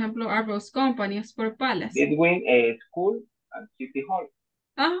 por ejemplo, Arbos Company, Sport Palace. Between school and City Hall.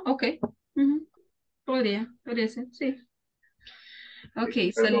 Ok. Podría ser, sí.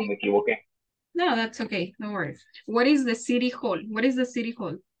 Ok, so Perdón, me equivoqué. no, that's okay, no worries. What is the City Hall? What is the City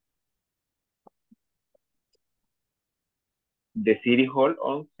Hall? The City Hall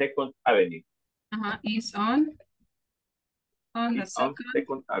on Second Avenue. Is on the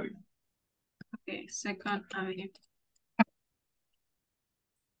Second Avenue. Okay, Second Avenue.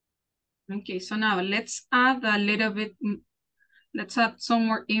 Okay, so now let's add a little bit, let's add some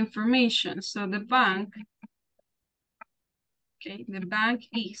more information. So the bank, okay, the bank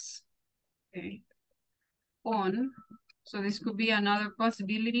is, okay, on, so this could be another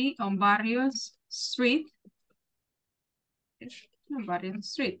possibility on Barrios Street. On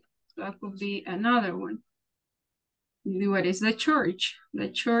Barrios Street, so that could be another one. What is the church? The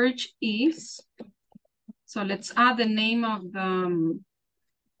church is, so let's add the name of the,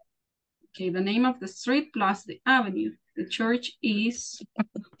 okay, the name of the street plus the avenue. The church is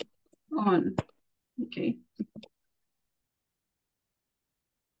on, okay.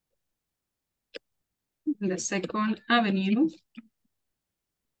 The Second Avenue.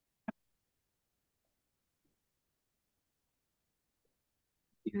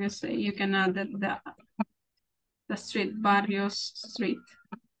 You can add the street, Barrios Street.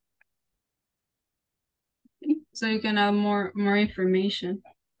 Okay. So you can add more information.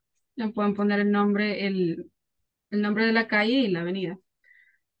 Le pueden poner el nombre de la calle y la avenida.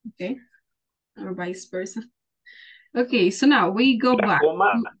 Okay. Or vice versa. Okay, so now we go back.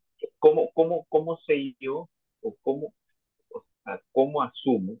 ¿Cómo sé yo o cómo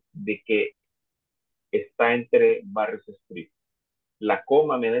asumo de que está entre Barrios Street? ¿La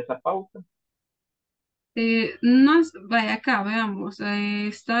coma me da esa pauta? No, vaya acá, veamos,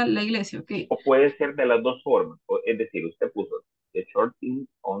 está la iglesia, ok. O puede ser de las dos formas, es decir, usted puso The Church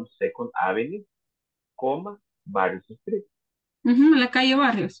on Second Avenue, coma, Barrios Street. La calle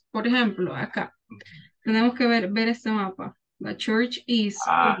Barrios, por ejemplo, acá. Tenemos que ver este mapa. The church is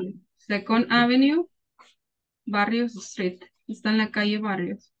on Second Avenue, Barrios Street. Está en la calle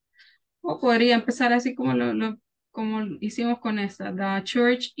Barrios. O podría empezar así como como hicimos con esta. The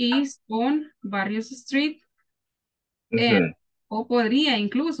church is on Barrios Street. O podría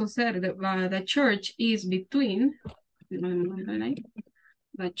incluso ser the church is between.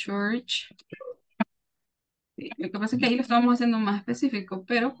 The church. Lo que pasa es que ahí lo estamos haciendo más específico,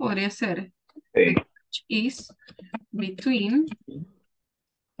 pero podría ser. The church is between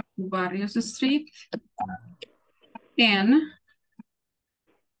Barrios Street and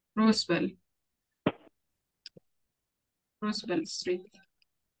Roosevelt Street.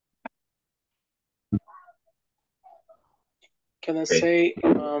 Can I say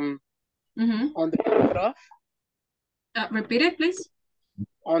on the corner of? Repeat it, please.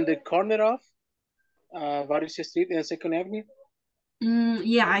 On the corner of Barrios Street and Second Avenue?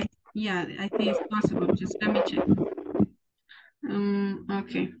 Yeah, I think it's possible. Just let me check.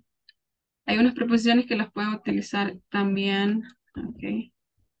 Okay. Hay unas preposiciones que las pueden utilizar también. Okay.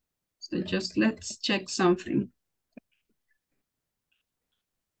 So just let's check something.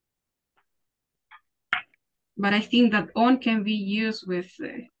 But I think that on can be used with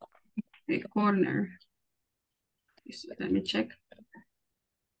the corner. So let me check.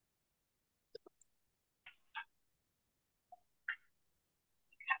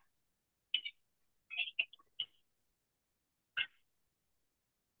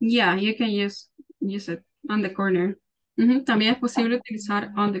 Yeah, you can use it on the corner. También es posible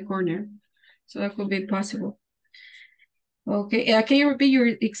utilizar on the corner. So that could be possible. Okay, can you repeat your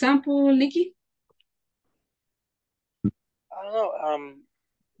example, Nikki? I don't know.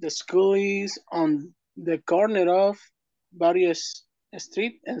 The school is on the corner of various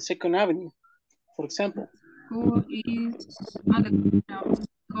street and Second Avenue, for example. School is on the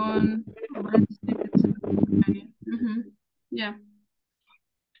corner of Yeah.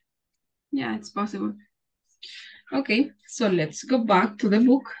 Yeah, it's possible. Okay, so let's go back to the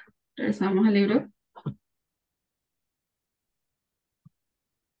book. Regresamos al libro.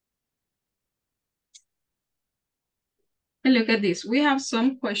 And look at this. We have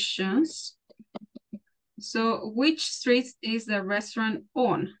some questions. So which street is the restaurant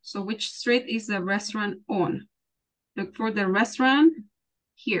on? So which street is the restaurant on? Look for the restaurant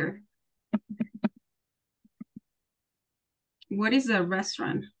here. What is the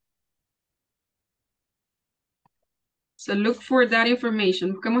restaurant? So look for that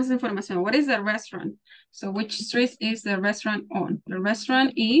information. Buscamos esa información. What is the restaurant? So which street is the restaurant on? The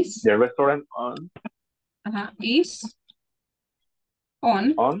restaurant is... The restaurant on... is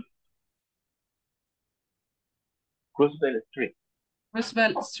on... On... Roosevelt Street.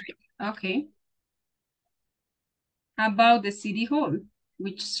 Roosevelt Street. Okay. How about the City Hall?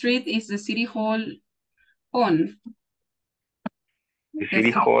 Which street is the City Hall on? The City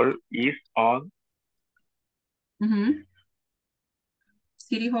Hall is on...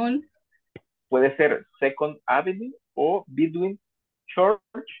 City Hall. Puede ser Second Avenue o between Church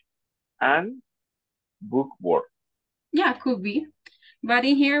and Bookworth. Yeah, could be. But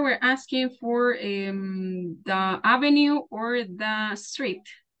in here, we're asking for the avenue or the street.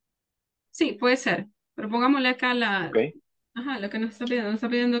 Sí, puede ser. Pero pongámosle acá la... Okay. Ajá, lo que nos está pidiendo. Nos está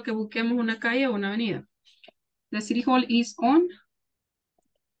pidiendo que busquemos una calle o una avenida. The City Hall is on...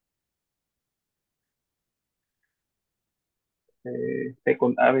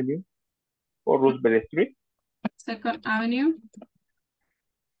 Second Avenue or Roosevelt Street. Second Avenue.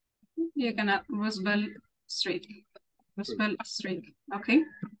 You can add Roosevelt Street. Roosevelt Street. Okay,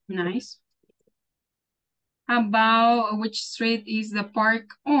 nice. About which street is the park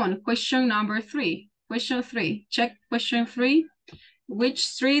on? Question number 3. Question 3. Check question 3. Which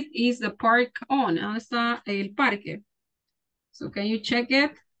street is the park on? ¿Dónde está el parque? So can you check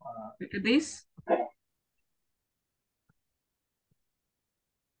it? Look at this.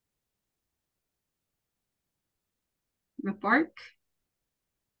 The park.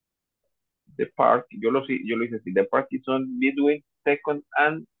 The park, yo lo hice así. The park is on between Second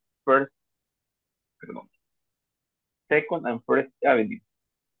and First Avenue.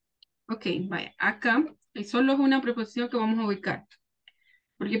 Ok, vaya. Acá solo es una preposición que vamos a ubicar.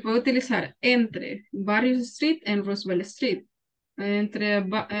 Porque puedo utilizar entre Barrios Street and Roosevelt Street. Entre,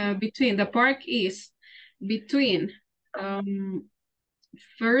 between, the park is between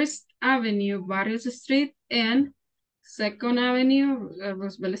First Avenue, Barrios Street, and Second Avenue,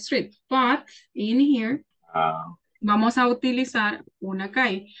 Roosevelt Street. But in here, vamos a utilizar una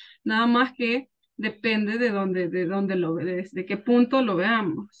calle. Nada más que depende de dónde lo ve, desde qué punto lo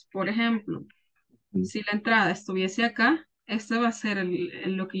veamos. Por ejemplo, si la entrada estuviese acá, este va a ser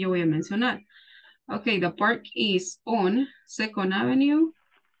lo que yo voy a mencionar. Ok, the park is on Second Avenue,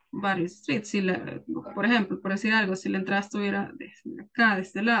 Barrios Street. Si por ejemplo, por decir algo, si la entrada estuviera desde acá, de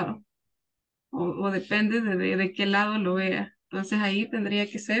este lado, o depende de qué lado lo vea. Entonces ahí tendría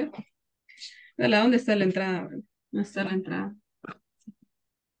que ser del lado donde está la entrada. ¿Dónde está la entrada?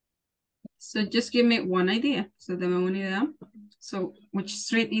 So just give me one idea. So dame una idea. So which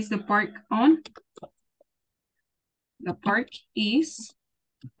street is the park on? The park is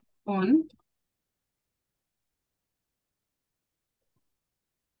on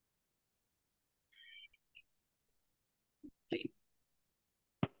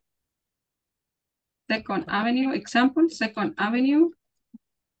Second Avenue. Example, Second Avenue.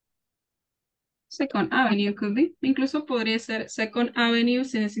 Second Avenue could be. Incluso podría ser Second Avenue.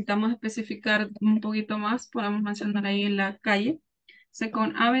 Si necesitamos especificar un poquito más, podemos mencionar ahí en la calle.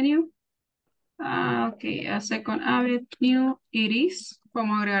 Second Avenue. Ok, a Second Avenue, it is.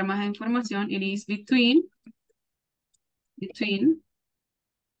 Vamos a agregar más información. It is between. Okay.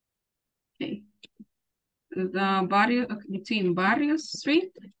 The barrio, between Barrios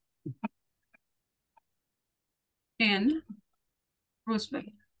Street and Roosevelt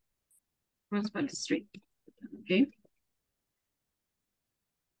Street. Okay.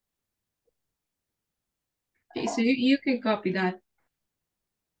 Okay, so you can copy that.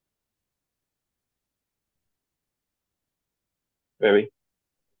 Very.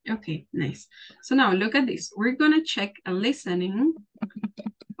 Okay, nice. So now look at this. We're gonna check a listening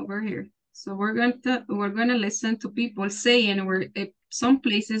over here. So we're gonna listen to people saying where some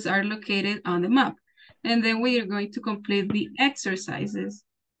places are located on the map. And then we are going to complete the exercises.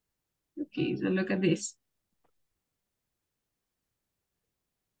 Okay, so look at this.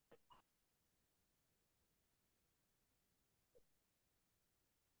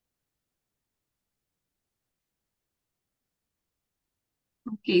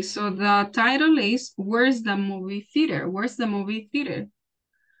 Okay, so the title is, where's the movie theater? Where's the movie theater?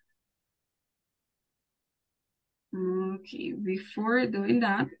 Okay, before doing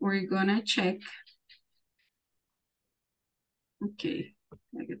that, we're gonna check. Okay,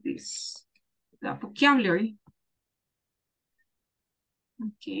 look at this. The vocabulary.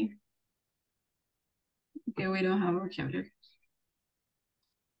 Okay. Okay, we don't have vocabulary.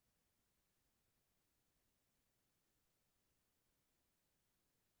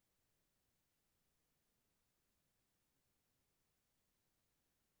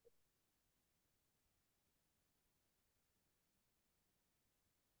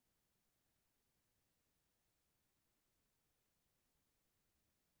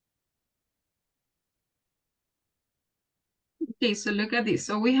 Okay, so look at this.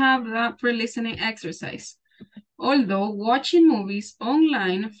 So we have the pre-listening exercise. Although watching movies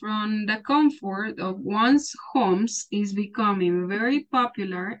online from the comfort of one's homes is becoming very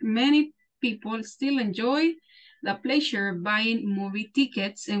popular, many people still enjoy the pleasure of buying movie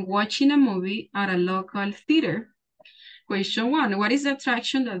tickets and watching a movie at a local theater. Question 1, what is the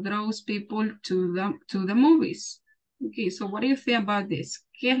attraction that draws people to the movies? Okay, so what do you think about this?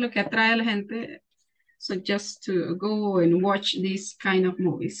 ¿Qué es lo que atrae a la gente? So just to go and watch these kind of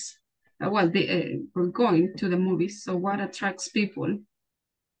movies. Well, we're going to the movies. So what attracts people?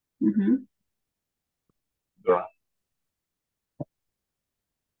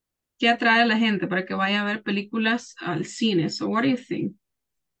 ¿Qué atrae a la gente para que vaya a ver películas al cine? So what do you think?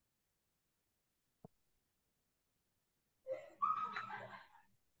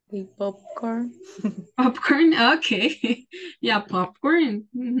 The popcorn. Popcorn, okay. Yeah, popcorn.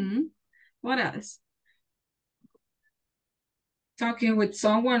 What else? Talking with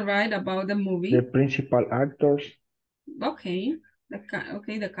someone, right, about the movie. The principal actors. Okay. The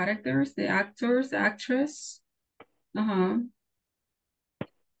characters, the actors, the actress.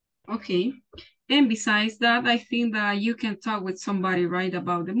 Okay. And besides that, I think that you can talk with somebody, right,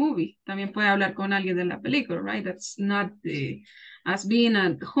 about the movie. También puede hablar con alguien de la película, right? That's not as being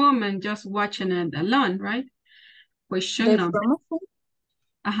at home and just watching it alone, right? Question number.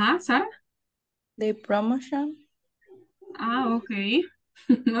 Sarah? The promotion. Okay.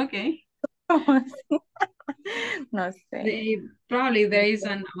 Okay. No sé. Probably there is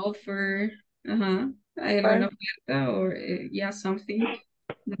an offer. Una oferta or something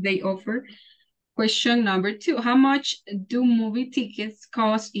that they offer. Question number 2. How much do movie tickets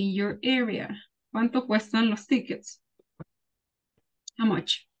cost in your area? ¿Cuánto cuestan los tickets? How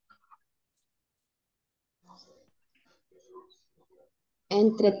much?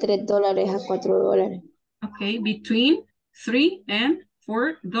 Entre $3 a $4. Okay, between $3 and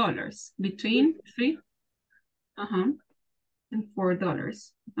 $4. Between $3 and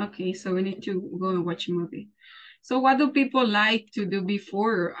 $4. Okay, so we need to go and watch a movie. So what do people like to do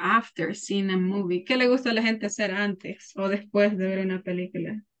before or after seeing a movie? ¿Qué le gusta a la gente hacer antes o después de ver una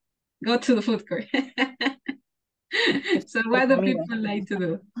película? Go to the food court. So what do people like to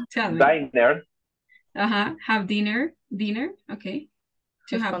do? Tell me. Diner. Have dinner. Dinner, okay.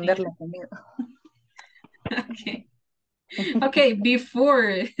 To have dinner. Okay. Okay,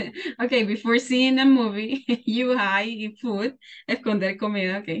 before seeing a movie, you hide food, esconder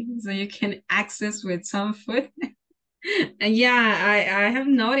comida, okay, so you can access with some food. And yeah, I have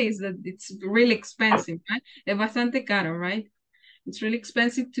noticed that it's really expensive, right? Es bastante caro, right? It's really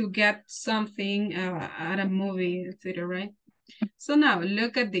expensive to get something at a movie theater, right? So now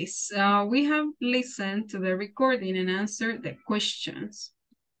look at this. We have listened to the recording and answered the questions.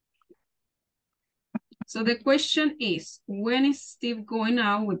 So the question is, when is Steve going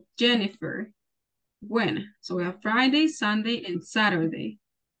out with Jennifer? When? So we have Friday, Sunday, and Saturday.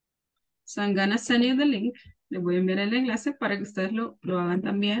 So I'm gonna send you the link. Le voy a enviar el enlace para que ustedes lo hagan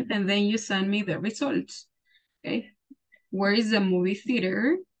también. And then you send me the results. Okay. Where is the movie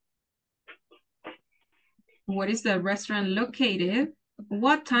theater? Where is the restaurant located?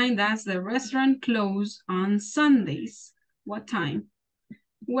 What time does the restaurant close on Sundays? What time?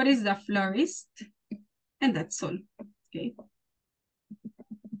 What is the florist? And that's all, okay?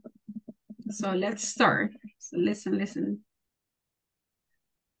 So let's start. So listen.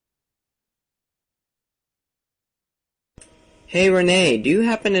 Hey Renee, do you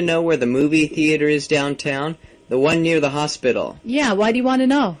happen to know where the movie theater is downtown? The one near the hospital. Yeah, why do you want to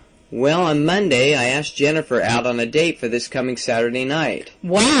know? Well, on Monday, I asked Jennifer out on a date for this coming Saturday night.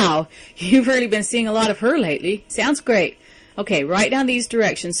 Wow, you've really been seeing a lot of her lately. Sounds great. Okay, write down these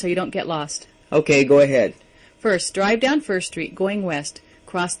directions so you don't get lost. Okay, go ahead. First, drive down First Street going west,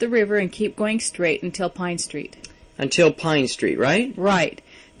 cross the river and keep going straight until Pine Street. Until Pine Street, right? Right.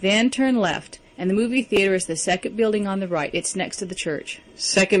 Then turn left, and the movie theater is the second building on the right. It's next to the church.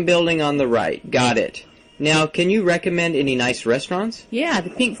 Second building on the right. Got it. Now, can you recommend any nice restaurants? Yeah,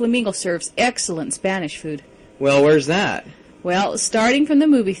 the Pink Flamingo serves excellent Spanish food. Well, where's that? Well, starting from the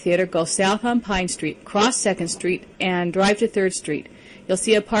movie theater, go south on Pine Street, cross 2nd Street, and drive to 3rd Street. You'll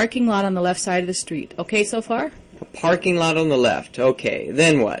see a parking lot on the left side of the street. Okay so far? A parking lot on the left. Okay,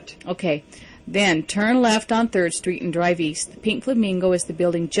 then what? Okay, then turn left on 3rd Street and drive east. The Pink Flamingo is the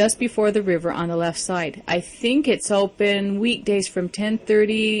building just before the river on the left side. I think it's open weekdays from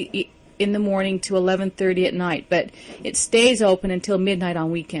 10:30 in the morning to 11:30 at night, but it stays open until midnight on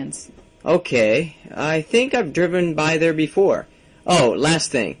weekends. Okay, I think I've driven by there before. Oh,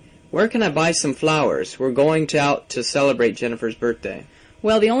 last thing. Where can I buy some flowers? We're going out to celebrate Jennifer's birthday.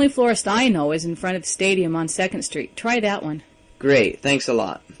 Well, the only florist I know is in front of the stadium on 2nd Street. Try that one. Great, thanks a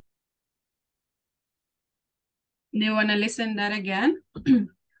lot. Do you want to listen that again?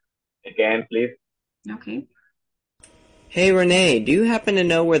 Again, please. Okay. Hey, Renee, do you happen to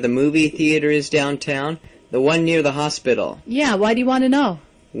know where the movie theater is downtown? The one near the hospital. Yeah, why do you want to know?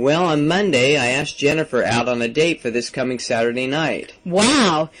 Well, on Monday, I asked Jennifer out on a date for this coming Saturday night.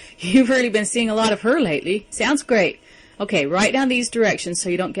 Wow, you've really been seeing a lot of her lately. Sounds great. Okay, write down these directions so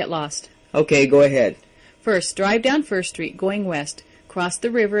you don't get lost. Okay, go ahead. First, drive down First Street going west, cross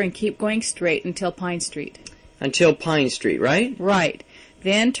the river and keep going straight until Pine Street. Until Pine Street, right? Right.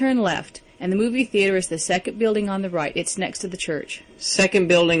 Then turn left, and the movie theater is the second building on the right. It's next to the church. Second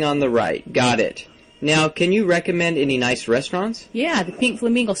building on the right. Got it. Now, can you recommend any nice restaurants? Yeah, the Pink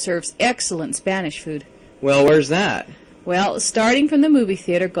Flamingo serves excellent Spanish food. Well, where's that? Well, starting from the movie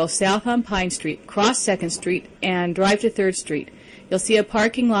theater, go south on Pine Street, cross 2nd Street, and drive to 3rd Street. You'll see a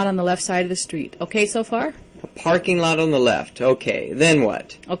parking lot on the left side of the street. Okay so far? A parking lot on the left. Okay, then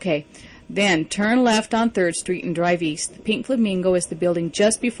what? Okay, then turn left on 3rd Street and drive east. The Pink Flamingo is the building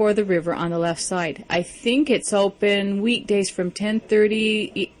just before the river on the left side. I think it's open weekdays from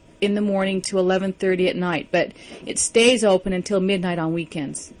 10:30 in the morning to 11:30 at night, but it stays open until midnight on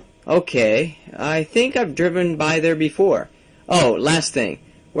weekends. Okay, I think I've driven by there before. Oh, last thing.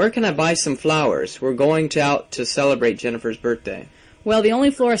 Where can I buy some flowers? We're going out to celebrate Jennifer's birthday. Well, the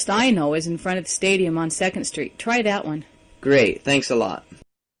only florist I know is in front of the stadium on 2nd Street. Try that one. Great, thanks a lot.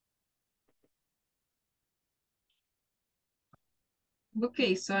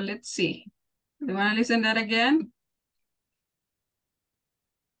 Okay, so let's see. Do you want to listen that again?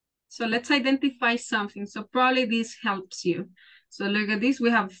 So let's identify something. So probably this helps you. So look at this. We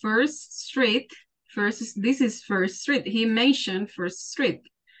have First Street. This is First Street. He mentioned First Street.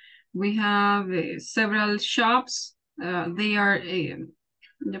 We have several shops. They are,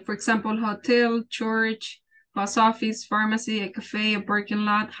 for example, hotel, church, post office, pharmacy, a cafe, a parking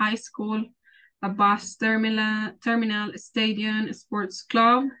lot, high school, a bus terminal, a stadium, a sports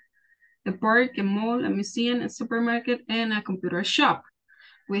club, a park, a mall, a museum, a supermarket, and a computer shop.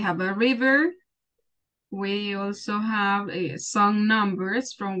 We have a river. We also have some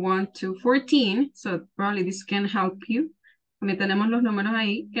numbers from 1 to 14. So probably this can help you. También tenemos los números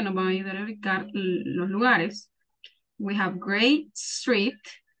ahí que nos van a ayudar a ubicar los lugares. We have Great Street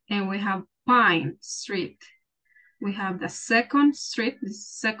and we have Pine Street. We have the Second Street,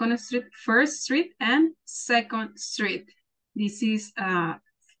 First Street, and Second Street. This is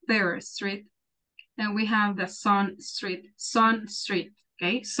Third Street. And we have the Sun Street.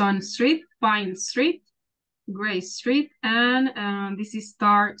 Okay, Sun Street, Pine Street, Gray Street, and this is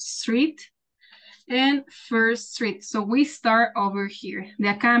Star Street and First Street. So we start over here. De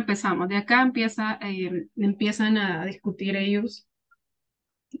acá empezamos. De acá empiezan a discutir ellos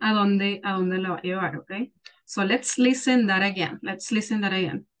a dónde lo va a llevar, okay? So let's listen that again.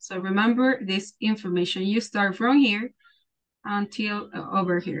 So remember this information. You start from here until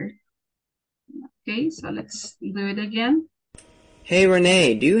over here. Okay, so let's do it again. Hey,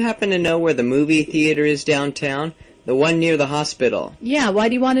 Renee, do you happen to know where the movie theater is downtown? The one near the hospital. Yeah, why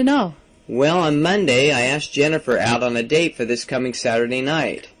do you want to know? Well, on Monday, I asked Jennifer out on a date for this coming Saturday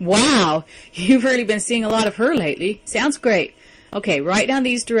night. Wow, you've really been seeing a lot of her lately. Sounds great. Okay, write down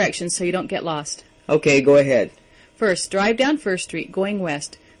these directions so you don't get lost. Okay, go ahead. First, drive down First Street going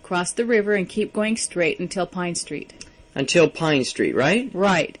west, cross the river and keep going straight until Pine Street. Until Pine Street, right?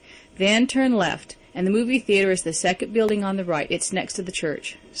 Right. Then turn left, and the movie theater is the second building on the right. It's next to the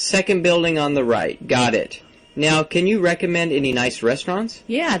church. Second building on the right. Got it. Now, can you recommend any nice restaurants?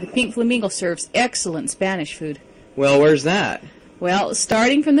 Yeah, the Pink Flamingo serves excellent Spanish food. Well, where's that? Well,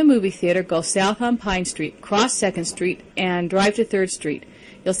 starting from the movie theater, go south on Pine Street, cross 2nd Street, and drive to 3rd Street.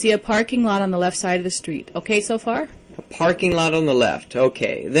 You'll see a parking lot on the left side of the street. Okay so far? A parking lot on the left.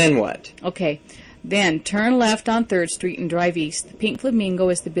 Okay, then what? Okay. Then turn left on 3rd Street and drive east. The Pink Flamingo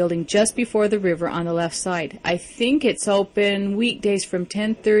is the building just before the river on the left side. I think it's open weekdays from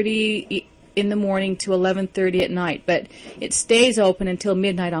 10:30 in the morning to 11:30 at night, but it stays open until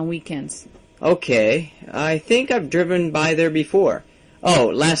midnight on weekends. Okay, I think I've driven by there before.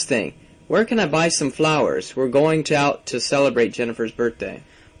 Oh, last thing. Where can I buy some flowers? We're going out to celebrate Jennifer's birthday.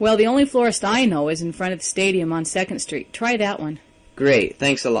 Well, the only florist I know is in front of the stadium on 2nd Street. Try that one. Great,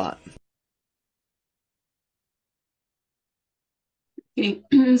 thanks a lot. Okay,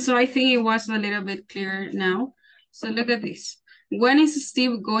 so I think it was a little bit clearer now. So look at this. When is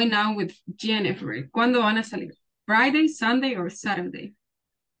Steve going out with Jennifer? ¿Cuándo van a salir? Friday, Sunday, or Saturday?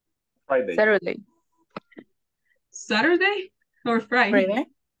 Friday. Saturday. Saturday or Friday? Friday.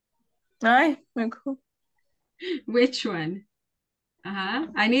 Ay, me cool. Which one?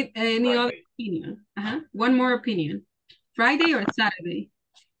 I need any Friday. other opinion. One more opinion. Friday or Saturday?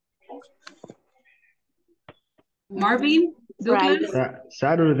 Marvin? Douglas?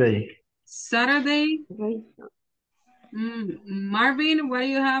 Saturday. Saturday? Marvin, what do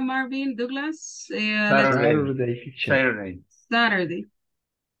you have, Marvin? Douglas? Saturday. Saturday.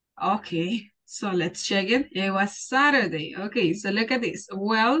 Okay, so let's check it. It was Saturday. Okay, so look at this.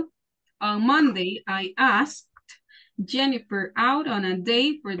 Well, on Monday, I asked Jennifer out on a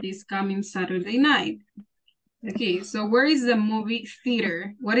date for this coming Saturday night. Okay, so where is the movie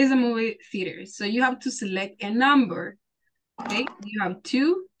theater? What is a movie theater? So you have to select a number. Okay, you have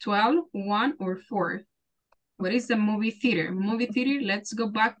 2, 12, 1, or 4. What is the movie theater? Movie theater, let's go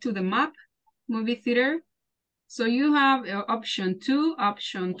back to the map. Movie theater. So you have option 2,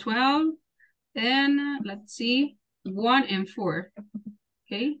 option 12, and let's see, 1 and 4.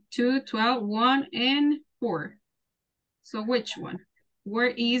 Okay, 2, 12, 1, and 4. So which one? Where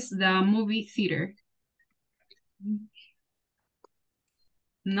is the movie theater?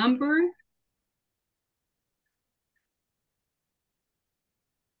 Number?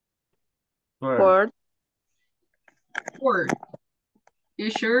 4. 4. You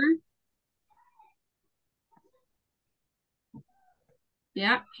sure?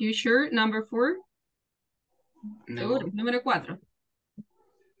 Yeah, you sure? Number 4? No. Número 4.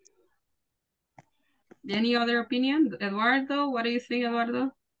 Any other opinion? Eduardo, what do you think,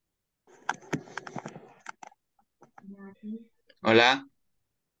 Eduardo? Hola.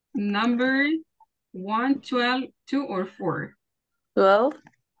 Number 1, 12, 2, or 4? 12.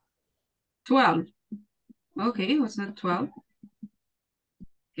 12. Okay, was that 12?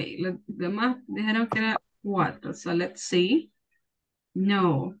 Okay, los demás dijeron que era 4. So let's see.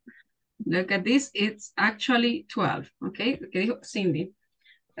 No. Look at this. It's actually 12. Okay, que dijo Cindy.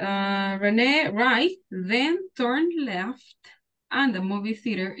 Renee, right. Then turn left. And the movie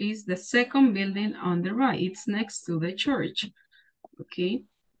theater is the second building on the right. It's next to the church. Okay.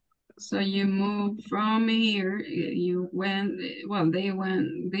 So you move from here, you went, well,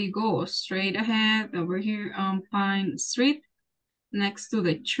 they go straight ahead over here on Pine Street, next to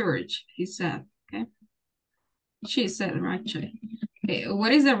the church, he said, okay? She said, right? Okay,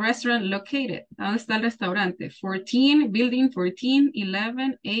 what is the restaurant located? ¿Dónde está el restaurante? 14, building 14,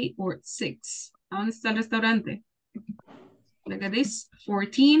 11, 8, or 6. ¿Dónde está el restaurante? Look at this,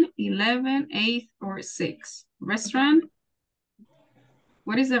 14, 11, 8, or 6. Restaurant?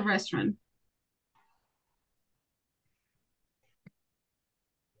 What is a restaurant?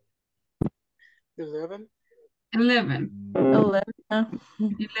 11. 11.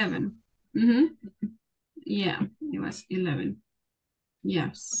 11. Yeah, it was 11.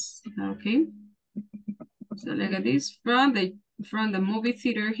 Yes. Okay. So look at this. From the movie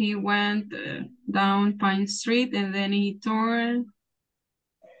theater, he went down Pine Street and then he turned.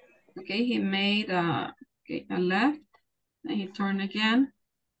 Okay, he made a left. And he turned again.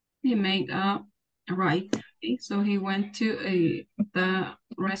 He made a right. Okay, so he went to the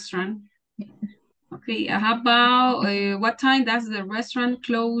restaurant. Okay, how about what time does the restaurant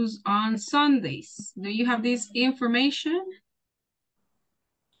close on Sundays? Do you have this information?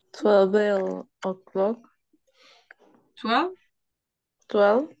 12 o'clock. 12?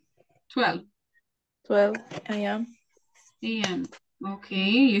 12. 12. 12 a.m. a.m. Okay,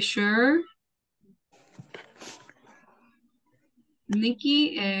 you sure?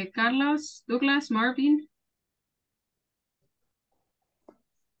 Nikki, Carlos, Douglas, Marvin?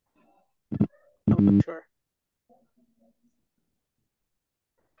 Sure.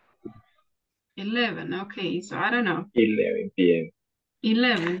 11, okay, so I don't know. 11 p.m.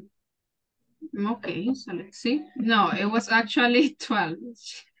 11. Okay, so let's see. No, it was actually 12.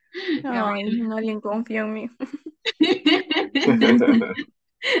 Ay, nadie confía en mí.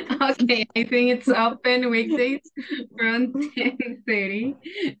 Okay, I think it's open weekdays from 10:30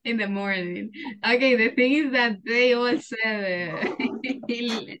 in the morning. Okay, the thing is that they all said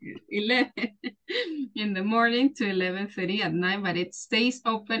 11 in the morning to 11:30 at night, but it stays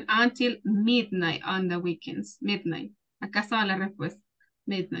open until midnight on the weekends. Midnight. Acá estaba la respuesta.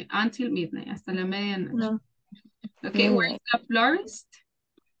 Midnight, until midnight, hasta la medianoche. No. Okay, where's the florist?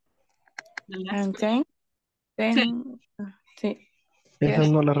 The last And question. 10. Sí. Esa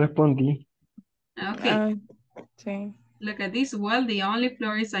no la respondí. Okay. Sí. Look at this. Well, the only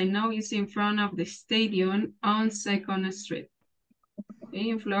florist I know is in front of the stadium on 2nd Street. Okay,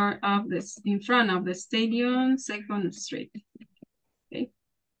 in front of the stadium, 2nd Street. Okay.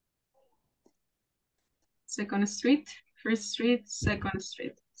 2nd Street, 1st Street, 2nd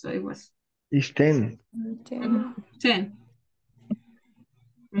Street. So it was It's 10. 10.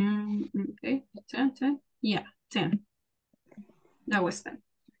 Okay, 10. Yeah, 10. That was 10.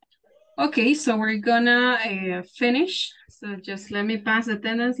 Okay, so we're gonna finish. So just let me pass the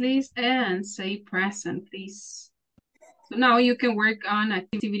attendance list and say present, please. So now you can work on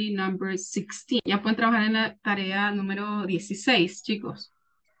activity number 16. Ya pueden trabajar en la tarea número 16, chicos.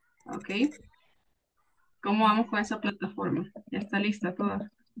 Ok. ¿Cómo vamos con esa plataforma? Ya está lista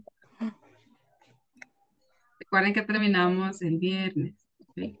toda. Recuerden que terminamos el viernes.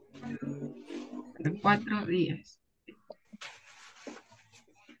 ¿Okay? En 4 días.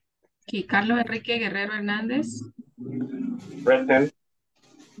 Okay, Carlos Enrique Guerrero Hernández. Present.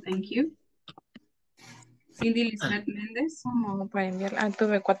 Thank you. Cindy Lisbeth Méndez. No, para enviar.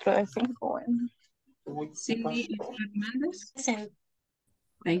 Tuve 4 de 5. Bueno. Cindy Lisbeth Méndez.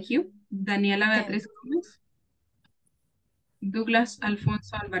 Thank you. Daniela Beatriz Gómez. Douglas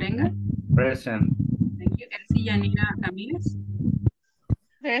Alfonso Alvarenga. Present. Thank you. Elsie Yanira Ramírez.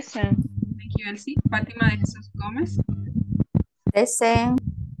 Present. Thank you, Elsie. Fátima de Jesús Gómez. Present.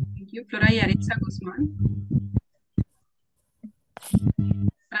 Thank you. Flora Yaritza Guzmán.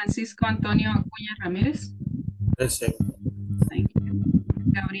 Francisco Antonio Acuña Ramírez. Present. Thank you.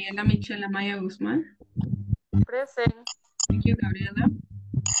 Gabriela Michela Maya Guzmán. Present. Thank you, Gabriela.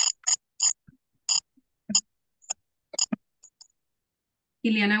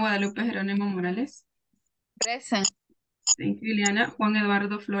 Ileana Guadalupe Jerónimo Morales. Present. Thank you, Ileana. Juan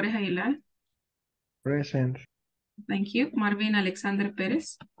Eduardo Flores Aguilar. Present. Thank you. Marvin Alexander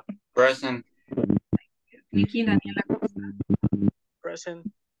Pérez. Present. Nikki Daniela Costa. Present.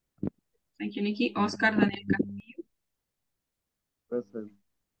 Thank you, Nikki. Oscar Daniel Castillo. Present.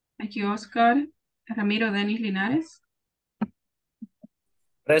 Thank you, Oscar. Ramiro Denis Linares.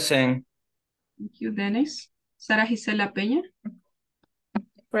 Present. Thank you, Dennis. Sara Gisela Peña.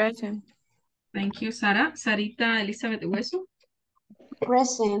 Present. Thank you, Sara. Sarita Elizabeth Hueso.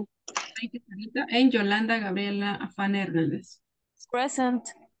 Present. Thank you, Sarita. And Yolanda Gabriela Afana Hernández.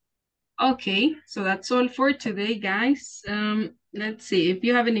 Present. Okay, so that's all for today, guys. Let's see. If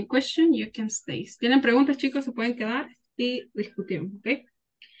you have any question, you can stay. Si tienen preguntas, chicos, se pueden quedar y discutimos, okay?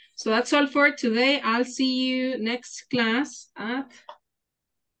 So that's all for today. I'll see you next class at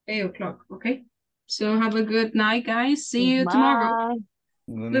 8 o'clock, okay? So have a good night, guys. See you tomorrow.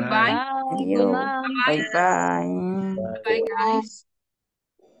 Goodbye. Bye. Good night. Bye-bye. Bye, guys.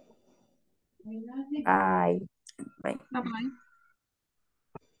 Bye. Bye. Bye-bye.